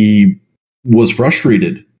 He was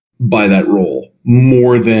frustrated by that role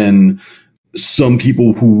more than some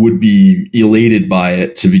people who would be elated by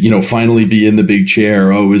it, to finally be in the big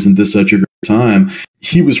chair. Oh, isn't this such a great time?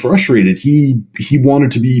 He was frustrated. He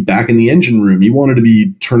wanted to be back in the engine room. He wanted to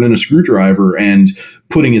be turning a screwdriver and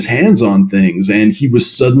putting his hands on things. And he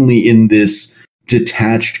was suddenly in this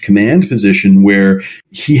detached command position where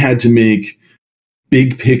he had to make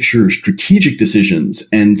big picture strategic decisions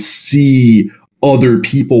and see other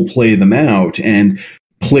people play them out and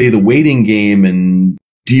play the waiting game and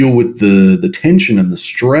deal with the tension and the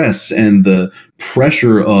stress and the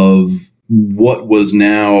pressure of what was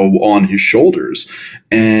now on his shoulders.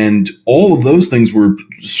 And all of those things were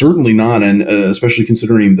certainly not, and especially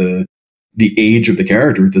considering the age of the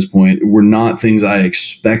character at this point, were not things I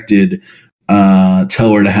expected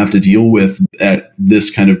Teller to have to deal with at this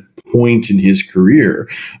kind of point in his career.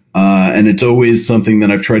 And it's always something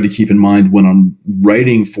that I've tried to keep in mind when I'm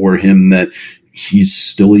writing for him, that he's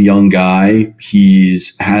still a young guy.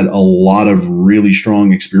 He's had a lot of really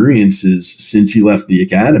strong experiences since he left the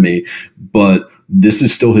academy, but this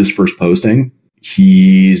is still his first posting.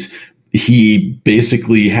 He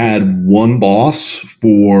basically had one boss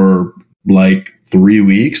for like 3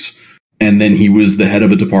 weeks, and then he was the head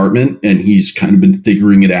of a department, and he's kind of been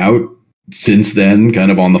figuring it out since then, kind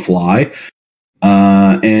of on the fly.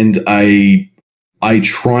 And I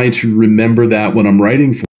try to remember that when I'm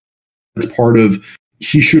writing for him. It's part of,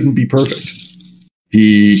 he shouldn't be perfect.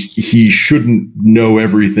 He shouldn't know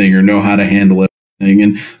everything or know how to handle everything.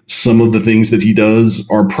 And some of the things that he does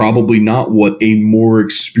are probably not what a more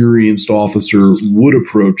experienced officer would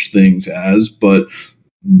approach things as, but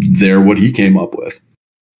they're what he came up with.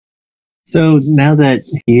 So now that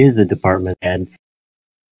he is a department head,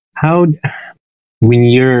 when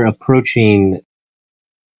you're approaching,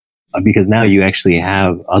 because now you actually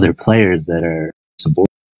have other players that are subordinate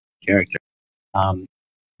character,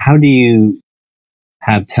 how do you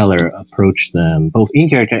have Teller approach them, both in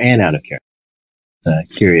character and out of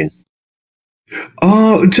character? Curious.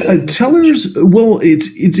 Teller's, well,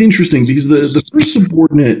 it's interesting because the first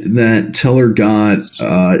subordinate that Teller got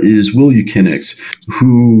is Will Eukinix,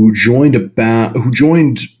 who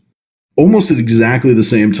joined almost at exactly the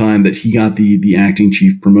same time that he got the acting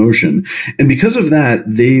chief promotion. And because of that,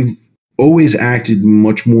 they've always acted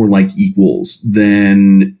much more like equals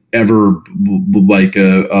than ever like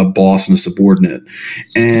a boss and a subordinate.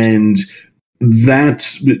 And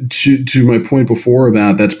that's, to my point before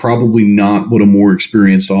about that's probably not what a more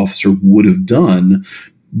experienced officer would have done.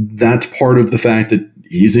 That's part of the fact that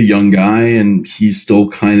he's a young guy and he's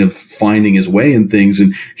still kind of finding his way in things,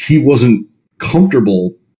 and he wasn't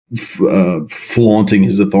comfortable flaunting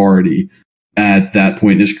his authority at that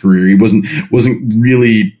point in his career. He wasn't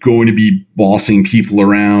really going to be bossing people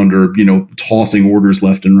around or, tossing orders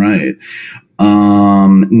left and right.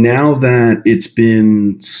 Now that it's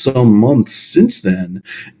been some months since then,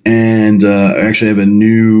 and I actually have a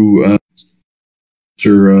new a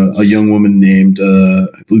young woman named I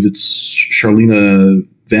believe it's Charlena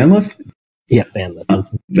Vanleth. Yeah,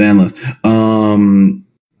 Vanleth. Vanleth.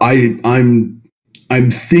 I'm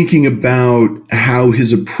thinking about how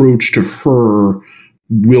his approach to her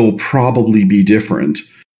will probably be different.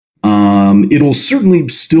 It'll certainly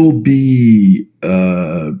still be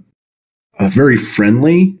very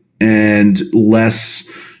friendly and less,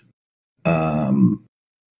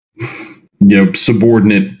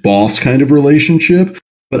 subordinate boss kind of relationship.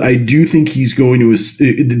 But I do think there's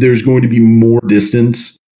going to be more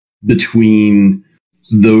distance between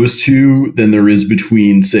those two than there is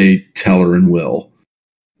between, say, Teller and Will.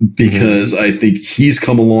 Because I think he's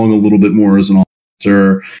come along a little bit more as an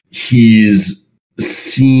officer. He's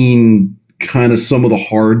seen kind of some of the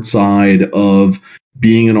hard side of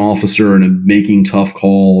being an officer and making tough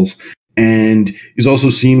calls. And he's also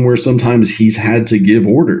seen where sometimes he's had to give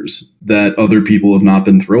orders that other people have not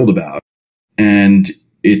been thrilled about. And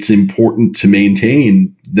it's important to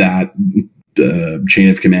maintain that chain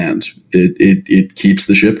of command. It keeps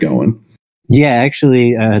the ship going. Yeah,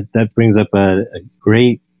 actually, that brings up a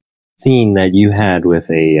great scene that you had with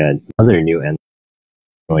another new ensign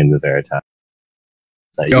join the Veritas.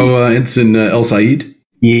 Ensign El Said?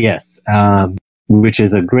 Yes, which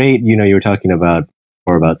is a great, you were talking about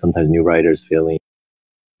sometimes new writers feeling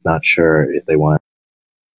not sure if they want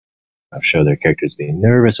to show their characters being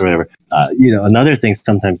nervous or whatever. Another thing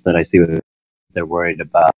sometimes that I see when they're worried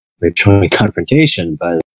about showing confrontation,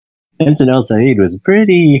 but Ensign El Said was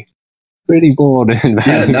pretty bold.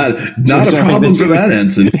 Yeah, not a problem for that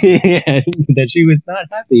ensign. Yeah, that she was not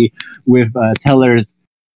happy with Teller's.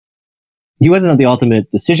 He wasn't the ultimate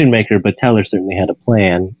decision maker, but Teller certainly had a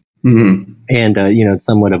plan. Mm-hmm. And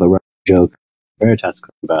somewhat of a joke Veritas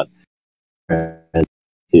about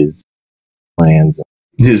his plans,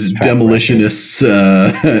 his demolitionists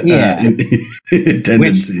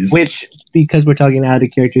tendencies. Which, because we're talking out of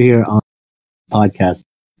character here on the podcast,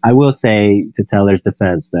 I will say to Teller's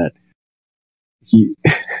defense that he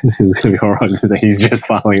this is going to be horrible to say he's just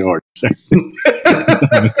following orders. That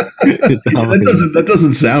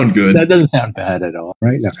doesn't sound good. That doesn't sound bad at all,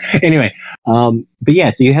 right? No. Anyway, but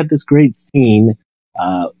yeah, so you had this great scene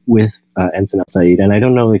with Ensign El Said, and I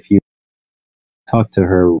don't know if you talked to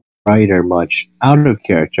her writer much out of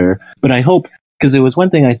character, but I hope, because it was one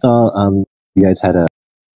thing I saw you guys had a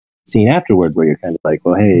scene afterward where you're kind of like,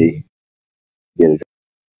 well, hey, get a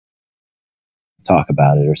talk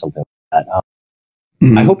about it or something like that.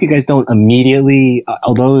 I hope you guys don't immediately,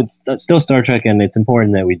 although it's still Star Trek and it's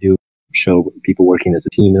important that we do show people working as a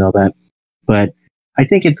team and all that, but I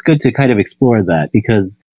think it's good to kind of explore that,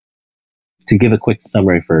 because to give a quick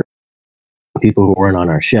summary for people who weren't on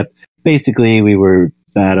our ship, basically we were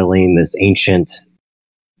battling this ancient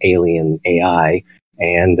alien AI,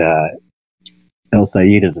 and El Said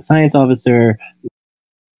is a science officer. The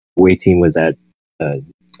away team was at a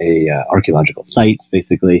archaeological site,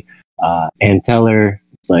 basically. And Teller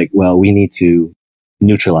is like, well, we need to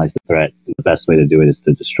neutralize the threat. And the best way to do it is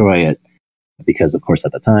to destroy it. Because, of course,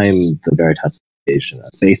 at the time, the Veritas engaged in a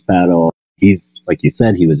space battle. He's, like you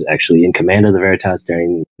said, he was actually in command of the Veritas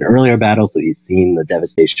during an earlier battle, so he's seen the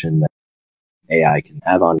devastation that AI can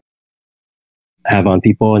have on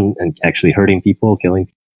people and actually hurting people, killing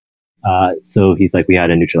people. So he's like, we had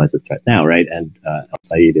to neutralize this threat now, right? And El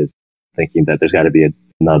Said is thinking that there's got to be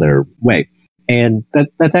another way. And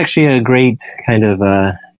that's actually a great kind of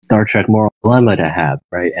Star Trek moral dilemma to have,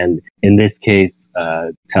 right? And in this case,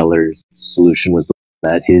 Teller's solution was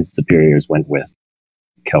that his superiors went with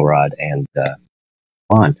Kelrod and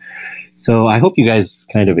on. So I hope you guys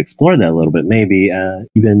kind of explore that a little bit, maybe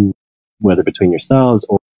even whether between yourselves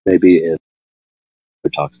or maybe if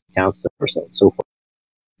there talks to counselor or so forth.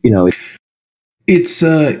 It's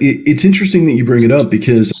interesting that you bring it up,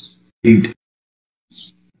 because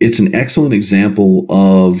it's an excellent example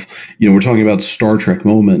of, we're talking about Star Trek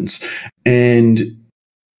moments, and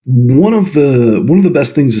one of the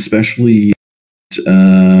best things, especially,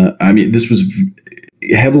 this was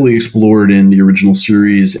heavily explored in the original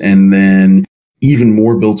series, and then even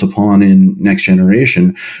more built upon in Next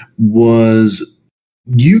Generation, was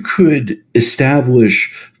you could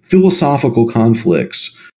establish philosophical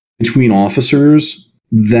conflicts between officers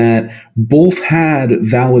that both had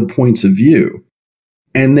valid points of view.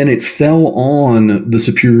 And then it fell on the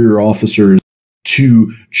superior officers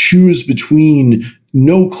to choose between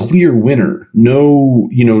no clear winner, no,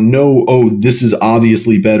 oh, this is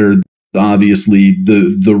obviously better obviously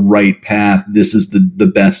the right path, this is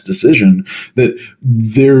the best decision, that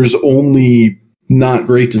there's only not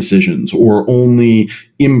great decisions or only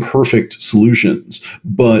imperfect solutions.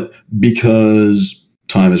 But because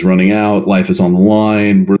time is running out, life is on the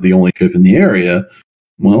line, we're the only ship in the area,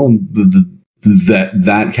 well,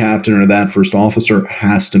 that captain or that first officer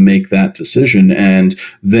has to make that decision and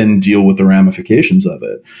then deal with the ramifications of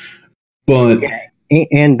it. But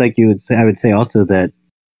and like you would say, I would say also that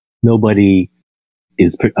nobody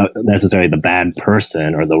is necessarily the bad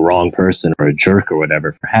person or the wrong person or a jerk or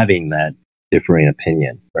whatever for having that differing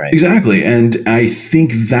opinion, right? Exactly. And I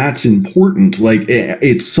think that's important. Like,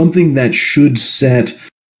 it's something that should set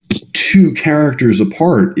two characters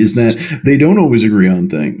apart, is that they don't always agree on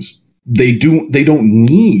things. They don't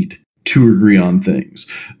need to agree on things.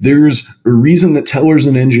 There's a reason that Teller's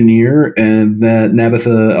an engineer and that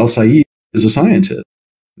Nabitha El-Sayed is a scientist.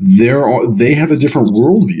 They have a different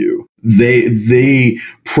worldview. They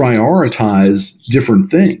prioritize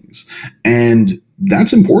different things, and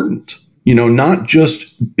that's important. You know, not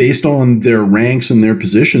just based on their ranks and their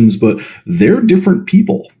positions, but they're different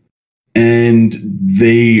people, and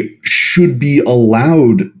they should be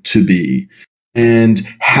allowed to be. And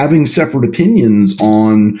having separate opinions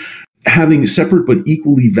on, having separate but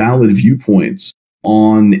equally valid viewpoints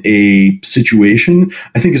on a situation,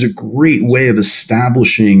 I think is a great way of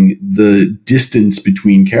establishing the distance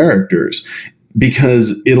between characters,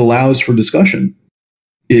 because it allows for discussion.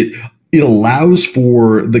 It allows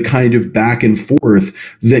for the kind of back and forth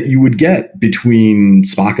that you would get between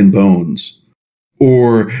Spock and Bones,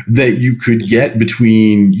 or that you could get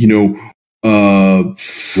between,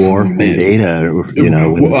 Worf and Data,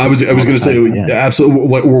 I was going to say,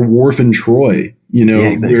 absolutely, or Worf and Troy,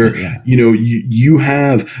 exactly, where you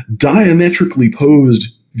have diametrically opposed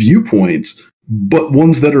viewpoints, but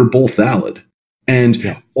ones that are both valid,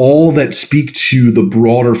 and all that speak to the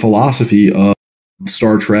broader philosophy of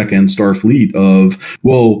Star Trek and Starfleet of,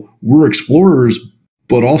 well, we're explorers,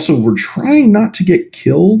 but also we're trying not to get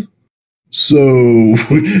killed. So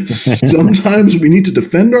sometimes we need to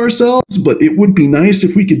defend ourselves, but it would be nice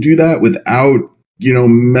if we could do that without,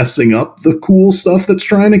 messing up the cool stuff that's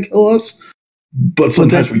trying to kill us. But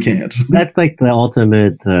sometimes we can't. That's like the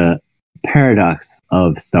ultimate paradox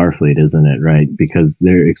of Starfleet, isn't it? Right? Because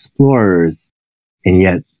they're explorers, and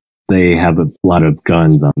yet they have a lot of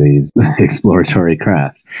guns on these exploratory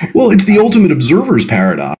craft. Well, it's the ultimate observer's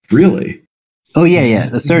paradox, really. Oh, yeah.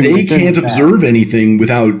 They can't observe anything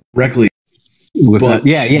without directly. Like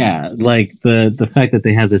the fact that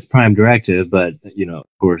they have this prime directive, but, of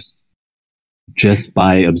course, just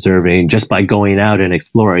by observing, just by going out and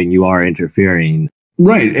exploring, you are interfering.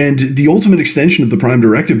 Right, and the ultimate extension of the prime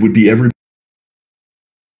directive would be every.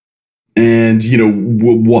 And,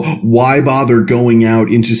 why bother going out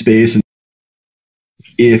into space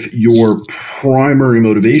if your primary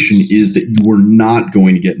motivation is that you are not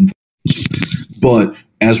going to get involved? But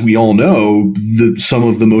as we all know, some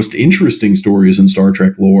of the most interesting stories in Star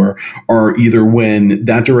Trek lore are either when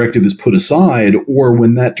that directive is put aside or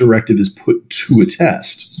when that directive is put to a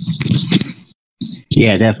test.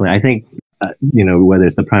 Yeah, definitely. I think, whether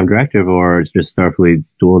it's the prime directive or it's just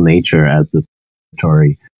Starfleet's dual nature as the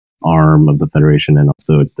military arm of the Federation and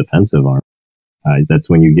also its defensive arm. That's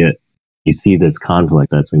when you see this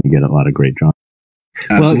conflict. That's when you get a lot of great drama.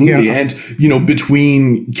 Absolutely. Well, and,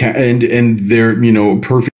 between, and their,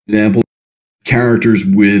 perfect example, characters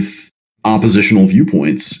with oppositional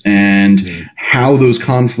viewpoints and how those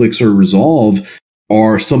conflicts are resolved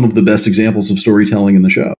are some of the best examples of storytelling in the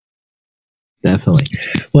show. Definitely.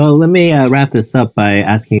 Well, let me wrap this up by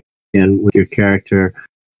asking again with your character,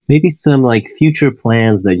 maybe some future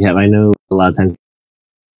plans that you have. I know a lot of times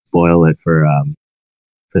spoil it for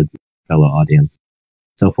the fellow audience,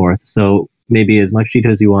 so forth. So maybe as much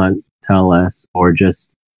detail as you want, tell us, or just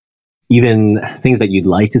even things that you'd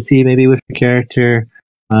like to see maybe with your character.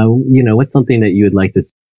 What's something that you would like to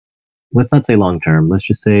see? Let's not say long term. Let's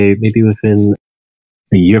just say maybe within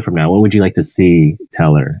a year from now. What would you like to see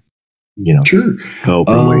Teller, sure, go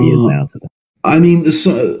from where he is now to that? I mean,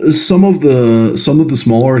 some of the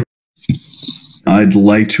smaller I'd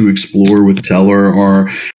like to explore with Teller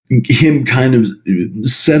are him kind of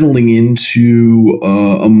settling into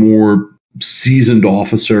a more seasoned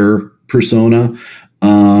officer persona,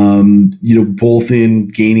 both in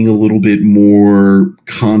gaining a little bit more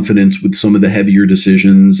confidence with some of the heavier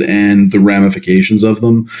decisions and the ramifications of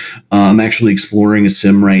them. I'm actually exploring a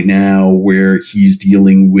sim right now where he's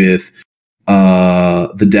dealing with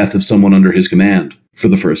the death of someone under his command for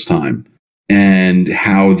the first time, and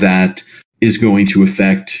how that is going to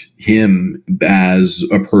affect him as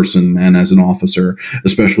a person and as an officer,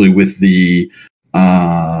 especially with the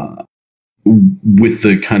kind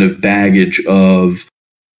of baggage of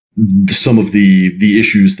some of the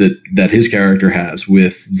issues that his character has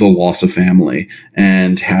with the loss of family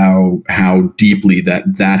and how deeply that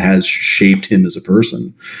has shaped him as a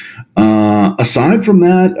person. Aside from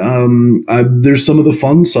that, there's some of the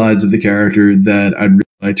fun sides of the character that I'd really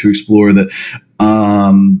like to explore. That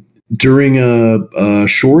during a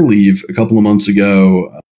shore leave a couple of months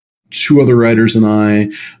ago, two other writers and I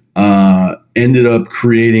ended up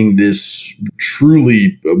creating this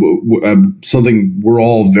truly something we're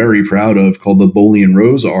all very proud of called the Bolian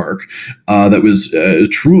Rose arc that was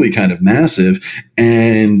truly kind of massive,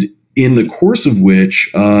 and in the course of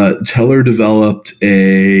which Teller developed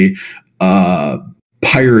a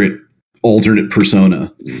pirate alternate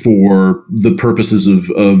persona for the purposes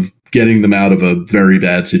of getting them out of a very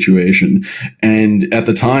bad situation. And at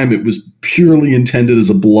the time, it was purely intended as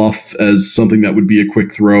a bluff, as something that would be a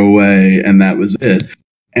quick throwaway, and that was it.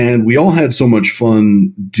 And we all had so much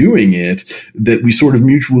fun doing it that we sort of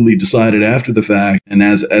mutually decided after the fact, and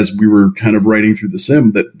as we were kind of writing through the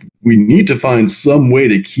sim, that we need to find some way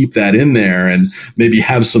to keep that in there and maybe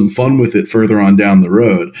have some fun with it further on down the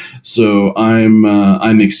road. So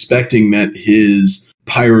I'm expecting that his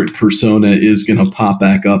pirate persona is going to pop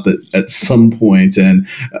back up at some point, and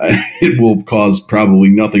it will cause probably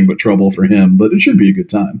nothing but trouble for him, but it should be a good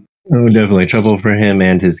time. Oh, definitely trouble for him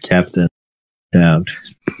and his captain. Doubt.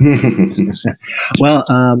 Well,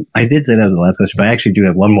 I did say that was the last question, but I actually do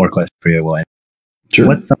have one more question for you. Sure.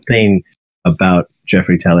 What's something about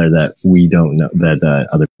Geoffrey Teller that we don't know, that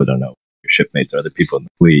other people don't know, your shipmates or other people in the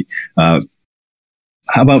fleet? How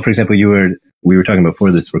about, for example, we were talking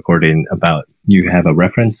before this recording about you have a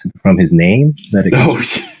reference from his name that it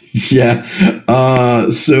yeah.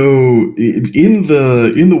 So in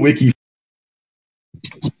the wiki,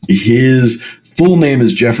 his full name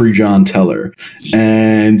is Geoffrey John Teller,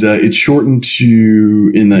 and it's shortened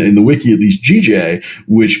to in the wiki at least GJ,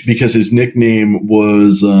 which because his nickname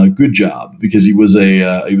was Good Job, because he was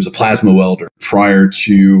a plasma welder prior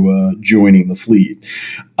to joining the fleet.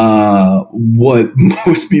 What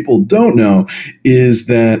most people don't know is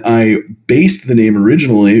that I based the name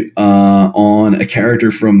originally on a character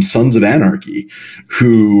from Sons of Anarchy,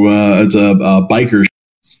 who is a biker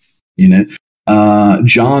unit.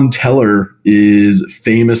 John Teller is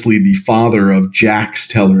famously the father of Jax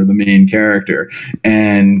Teller, the main character,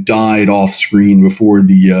 and died off screen before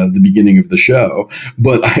the beginning of the show.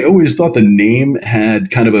 But I always thought the name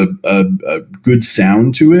had kind of a good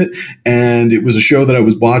sound to it, and it was a show that I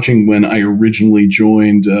was watching when I originally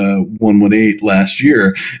joined 118 last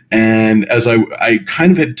year. And as I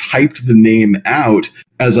kind of had typed the name out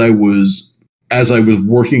as I was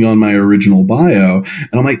working on my original bio, and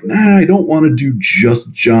I'm like, I don't want to do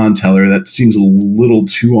just John Teller. That seems a little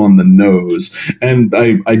too on the nose. And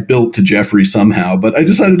I built to Geoffrey somehow, but I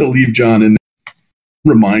decided to leave John in the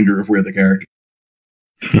reminder of where the character.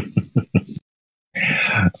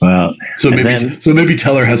 Well, so maybe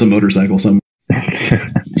Teller has a motorcycle somewhere.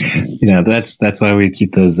 That's why we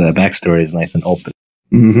keep those backstories nice and open.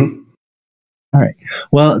 Mm-hmm. All right.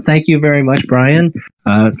 Well, thank you very much, Brian,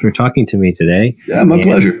 for talking to me today. Yeah, my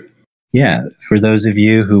pleasure. Yeah, for those of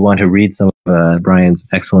you who want to read some of Brian's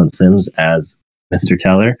excellent sims as Mr.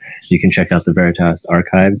 Teller, you can check out the Veritas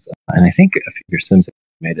archives. And I think a few of your sims have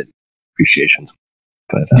made it appreciations.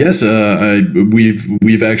 But yes,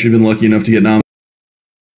 we've actually been lucky enough to get nominated.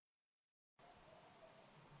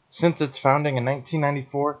 Since its founding in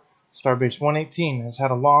 1994, StarBase 118 has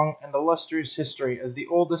had a long and illustrious history as the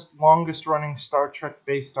oldest, longest-running Star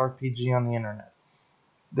Trek-based RPG on the internet.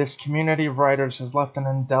 This community of writers has left an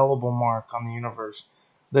indelible mark on the universe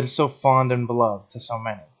that is so fond and beloved to so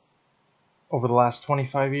many. Over the last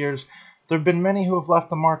 25 years, there have been many who have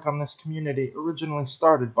left a mark on this community originally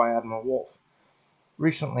started by Admiral Wolf.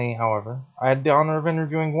 Recently, however, I had the honor of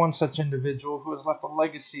interviewing one such individual who has left a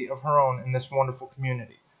legacy of her own in this wonderful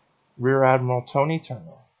community, Rear Admiral Toryn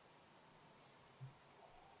Raga.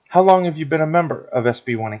 How long have you been a member of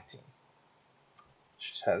SB-118?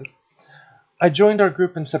 She says, I joined our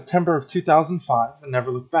group in September of 2005 and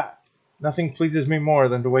never looked back. Nothing pleases me more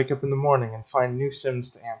than to wake up in the morning and find new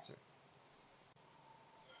sims to answer.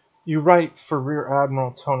 You write for Rear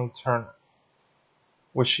Admiral Tony Turner.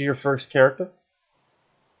 Was she your first character?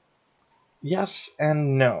 Yes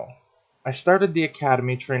and no. I started the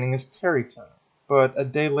academy training as Terry Turner, but a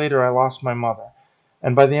day later I lost my mother,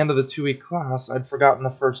 and by the end of the 2-week class, I'd forgotten the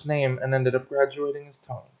first name and ended up graduating as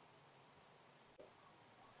Tony.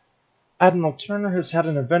 Admiral Turner has had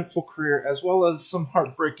an eventful career as well as some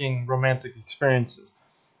heartbreaking romantic experiences.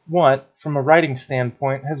 What, from a writing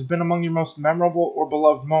standpoint, has been among your most memorable or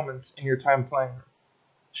beloved moments in your time playing her?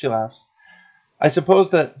 She laughs. I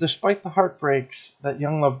suppose that despite the heartbreaks, that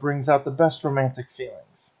young love brings out the best romantic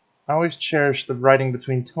feelings. I always cherished the writing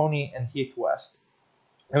between Tony and Heath West.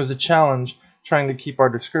 It was a challenge trying to keep our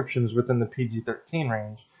descriptions within the PG-13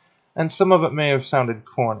 range, and some of it may have sounded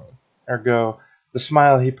corny. Ergo, the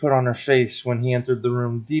smile he put on her face when he entered the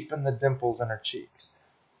room deepened the dimples in her cheeks.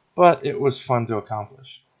 But it was fun to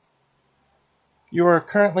accomplish. You are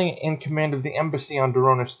currently in command of the embassy on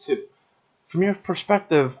Duronis 2. From your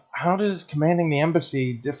perspective, how does commanding the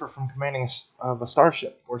embassy differ from commanding a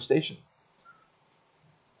starship or station?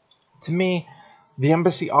 To me, the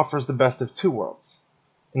embassy offers the best of two worlds.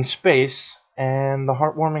 In space, and the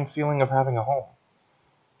heartwarming feeling of having a home.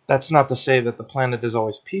 That's not to say that the planet is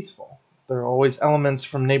always peaceful. There are always elements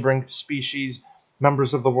from neighboring species,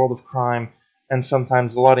 members of the world of crime, and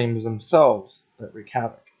sometimes the Laudians themselves that wreak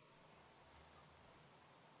havoc.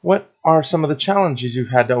 What are some of the challenges you've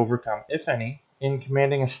had to overcome, if any, in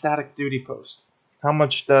commanding a static duty post? How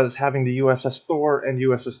much does having the USS Thor and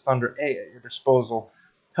USS Thunder A at your disposal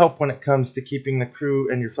help when it comes to keeping the crew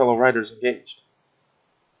and your fellow writers engaged?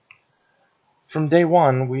 From day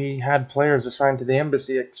one, we had players assigned to the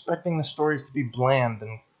embassy expecting the stories to be bland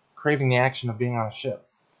and craving the action of being on a ship.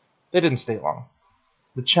 They didn't stay long.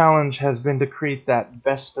 The challenge has been to create that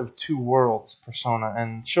best of two worlds persona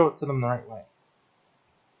and show it to them the right way.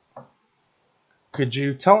 Could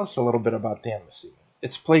you tell us a little bit about the embassy,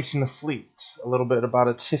 its place in the fleet, a little bit about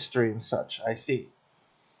its history and such? I see.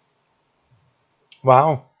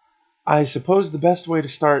 Wow. I suppose the best way to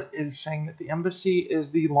start is saying that the embassy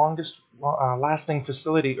is the longest lasting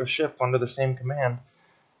facility or ship under the same command,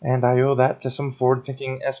 and I owe that to some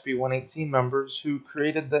forward-thinking SB-118 members who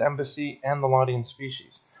created the embassy and the Laudian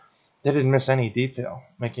species. They didn't miss any detail,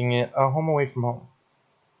 making it a home away from home.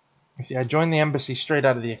 You see, I joined the embassy straight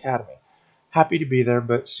out of the academy. Happy to be there,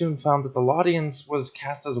 but soon found that the Laudians was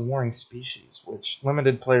cast as a warring species, which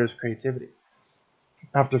limited players' creativity.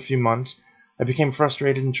 After a few months, I became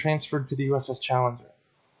frustrated and transferred to the USS Challenger.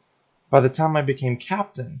 By the time I became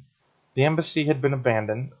captain, the embassy had been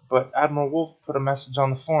abandoned, but Admiral Wolf put a message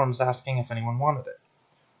on the forums asking if anyone wanted it.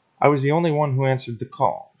 I was the only one who answered the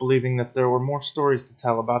call, believing that there were more stories to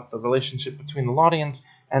tell about the relationship between the Laudians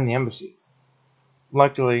and the embassy.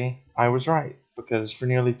 Luckily, I was right, because for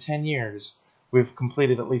nearly 10 years, we've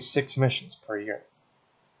completed at least 6 missions per year.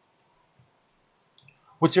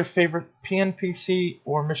 What's your favorite PNPC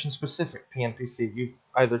or mission-specific PNPC you've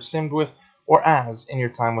either simmed with or as in your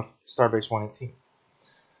time with StarBase 118?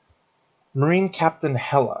 Marine Captain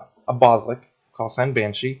Hella, a Boslik, callsign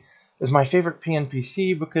Banshee, is my favorite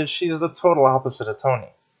PNPC because she is the total opposite of Tony.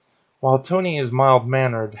 While Tony is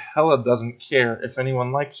mild-mannered, Hella doesn't care if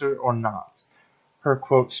anyone likes her or not. Her,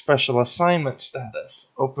 quote, special assignment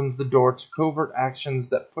status opens the door to covert actions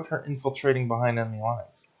that put her infiltrating behind enemy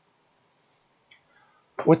lines.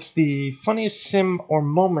 What's the funniest sim or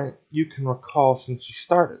moment you can recall since you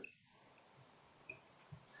started?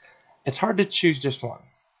 It's hard to choose just one,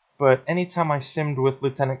 but anytime I simmed with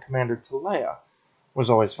Lieutenant Commander Teller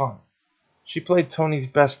was always fun. She played Tony's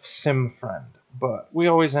best sim friend, but we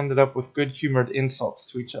always ended up with good-humored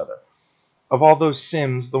insults to each other. Of all those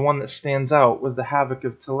sims, the one that stands out was the havoc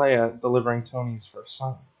of Teller delivering Tony's first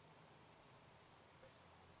son.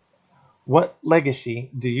 What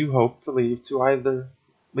legacy do you hope to leave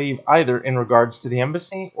either in regards to the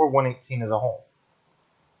embassy or 118 as a whole?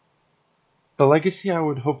 The legacy I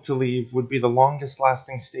would hope to leave would be the longest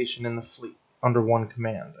lasting station in the fleet under one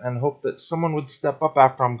command, and hope that someone would step up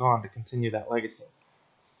after I'm gone to continue that legacy.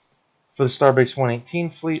 For the StarBase 118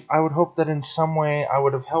 fleet, I would hope that in some way I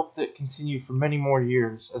would have helped it continue for many more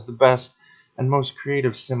years as the best and most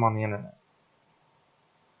creative sim on the internet.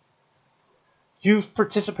 You've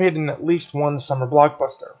participated in at least one summer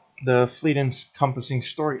blockbuster, the fleet-encompassing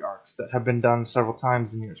story arcs that have been done several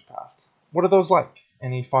times in years past. What are those like?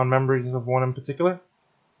 Any fond memories of one in particular?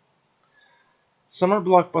 Summer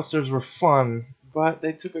blockbusters were fun, but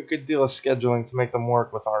they took a good deal of scheduling to make them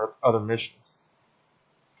work with our other missions.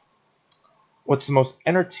 What's the most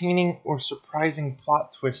entertaining or surprising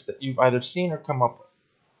plot twist that you've either seen or come up with?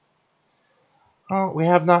 Well, we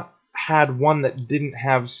have not had one that didn't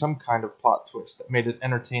have some kind of plot twist that made it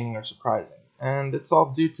entertaining or surprising, and it's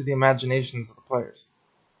all due to the imaginations of the players.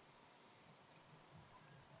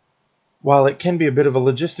 While it can be a bit of a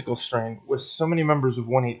logistical strain, with so many members of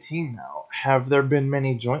 118 now, have there been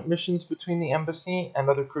many joint missions between the embassy and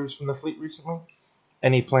other crews from the fleet recently?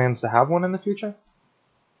 Any plans to have one in the future?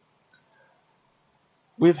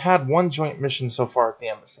 We've had one joint mission so far at the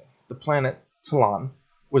embassy. The planet Talon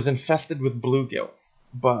was infested with bluegill,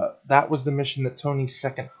 but that was the mission that Tony's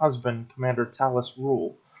second husband, Commander Tallis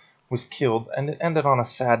Rule, was killed, and it ended on a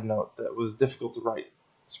sad note that was difficult to write,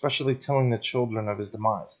 especially telling the children of his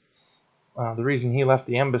demise. The reason he left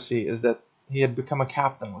the embassy is that he had become a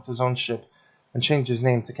captain with his own ship and changed his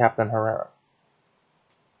name to Captain Herrera.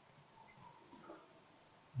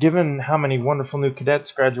 Given how many wonderful new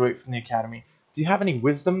cadets graduate from the academy, do you have any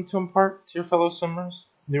wisdom to impart to your fellow simmers,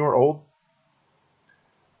 new or old?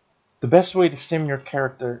 The best way to sim your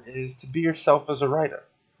character is to be yourself as a writer,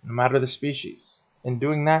 no matter the species. In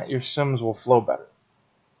doing that, your sims will flow better.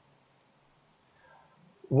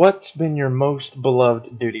 What's been your most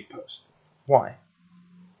beloved duty post? Why?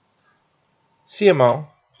 CMO,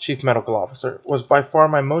 Chief Medical Officer, was by far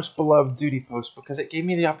my most beloved duty post because it gave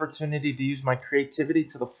me the opportunity to use my creativity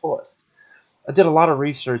to the fullest. I did a lot of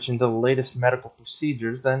research into the latest medical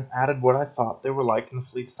procedures, then added what I thought they were like in the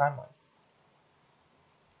fleet's timeline.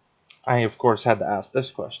 I, of course, had to ask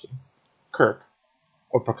this question. Kirk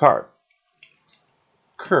or Picard?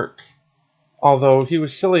 Kirk. Although he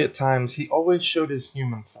was silly at times, he always showed his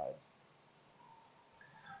human side.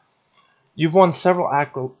 You've won several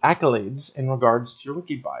accolades in regards to your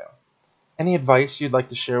wiki bio. Any advice you'd like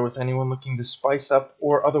to share with anyone looking to spice up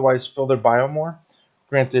or otherwise fill their bio more?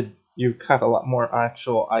 Granted, you've got a lot more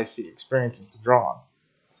actual IC experiences to draw on.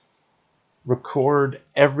 Record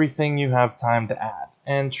everything you have time to add,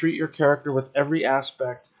 and treat your character with every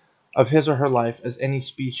aspect of his or her life as any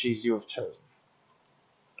species you have chosen.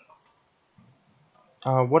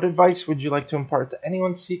 What advice would you like to impart to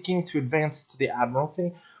anyone seeking to advance to the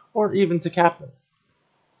Admiralty or even to Captain?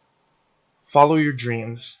 Follow your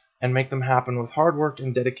dreams and make them happen with hard work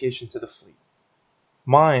and dedication to the fleet.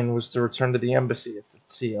 Mine was to return to the embassy as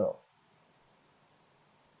its CO.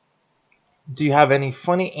 Do you have any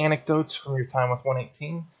funny anecdotes from your time with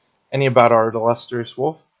 118? Any about our illustrious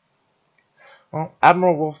Wolf? Well,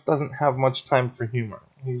 Admiral Wolf doesn't have much time for humor.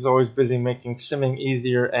 He's always busy making simming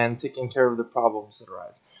easier and taking care of the problems that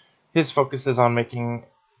arise. His focus is on making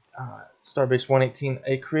StarBase 118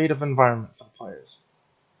 a creative environment for the players.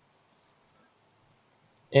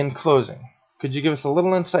 In closing, could you give us a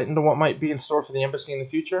little insight into what might be in store for the embassy in the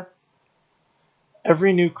future?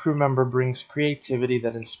 Every new crew member brings creativity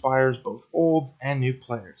that inspires both old and new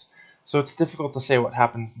players, so it's difficult to say what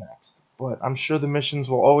happens next, but I'm sure the missions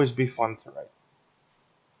will always be fun to write.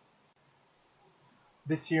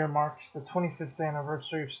 This year marks the 25th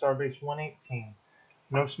anniversary of StarBase 118.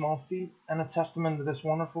 No small feat, and a testament to this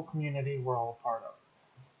wonderful community we're all a part of.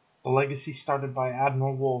 The legacy started by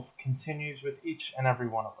Admiral Wolf continues with each and every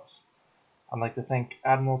one of us. I'd like to thank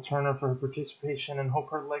Admiral Turner for her participation and hope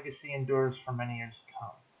her legacy endures for many years to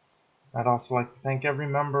come. I'd also like to thank every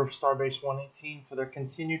member of StarBase 118 for their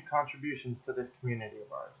continued contributions to this community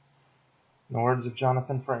of ours. In the words of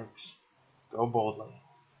Jonathan Frakes, go boldly.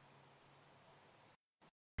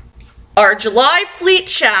 Our July Fleet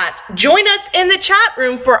Chat. Join us in the chat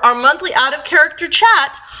room for our monthly Out of Character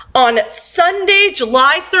chat on Sunday,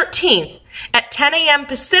 July 13th at 10 a.m.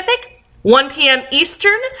 Pacific, 1 p.m.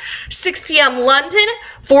 Eastern, 6 p.m. London,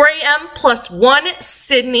 4 a.m. +1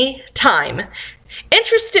 Sydney time.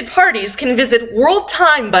 Interested parties can visit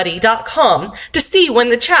worldtimebuddy.com to see when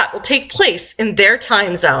the chat will take place in their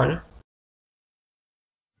time zone.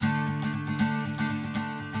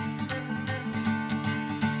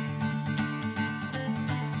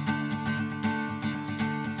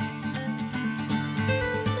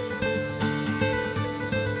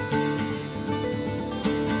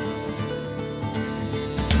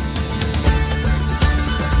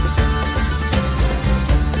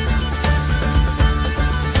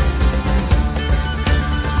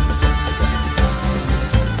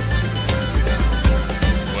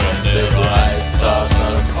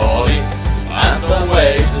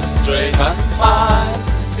 Straight and fine,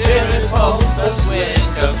 here it holds us with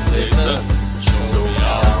completion. Show me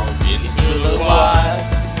out into the wild.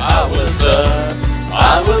 I will serve,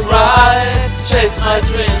 I will ride, chase my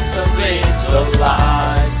dreams and reach the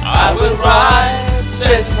light. I will ride,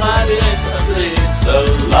 chase my dreams and reach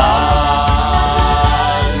the light.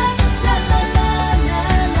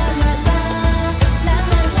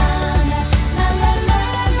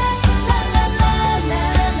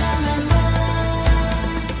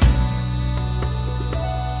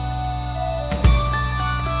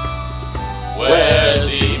 Where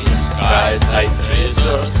the skies like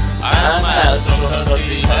treasures and maelstroms are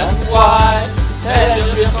deep and wide,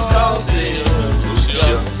 tales of cozy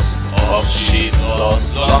illusions of ships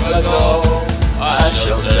lost long ago. I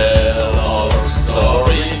shall tell our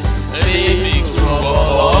stories, speak through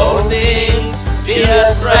our needs, be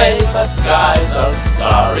as afraid the skies are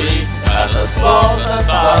starry, and the storms are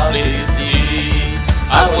starry sea.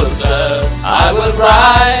 I will serve, I will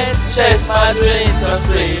ride, chase my dreams and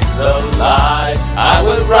reach the light. I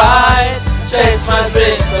will ride, chase my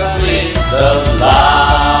dreams and reach the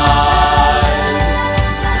light.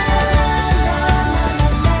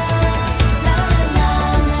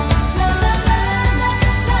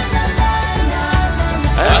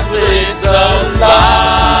 And reach the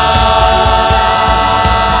light.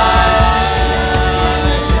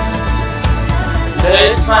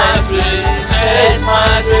 Chase my dreams, chase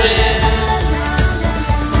my dreams,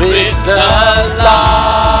 reach the light.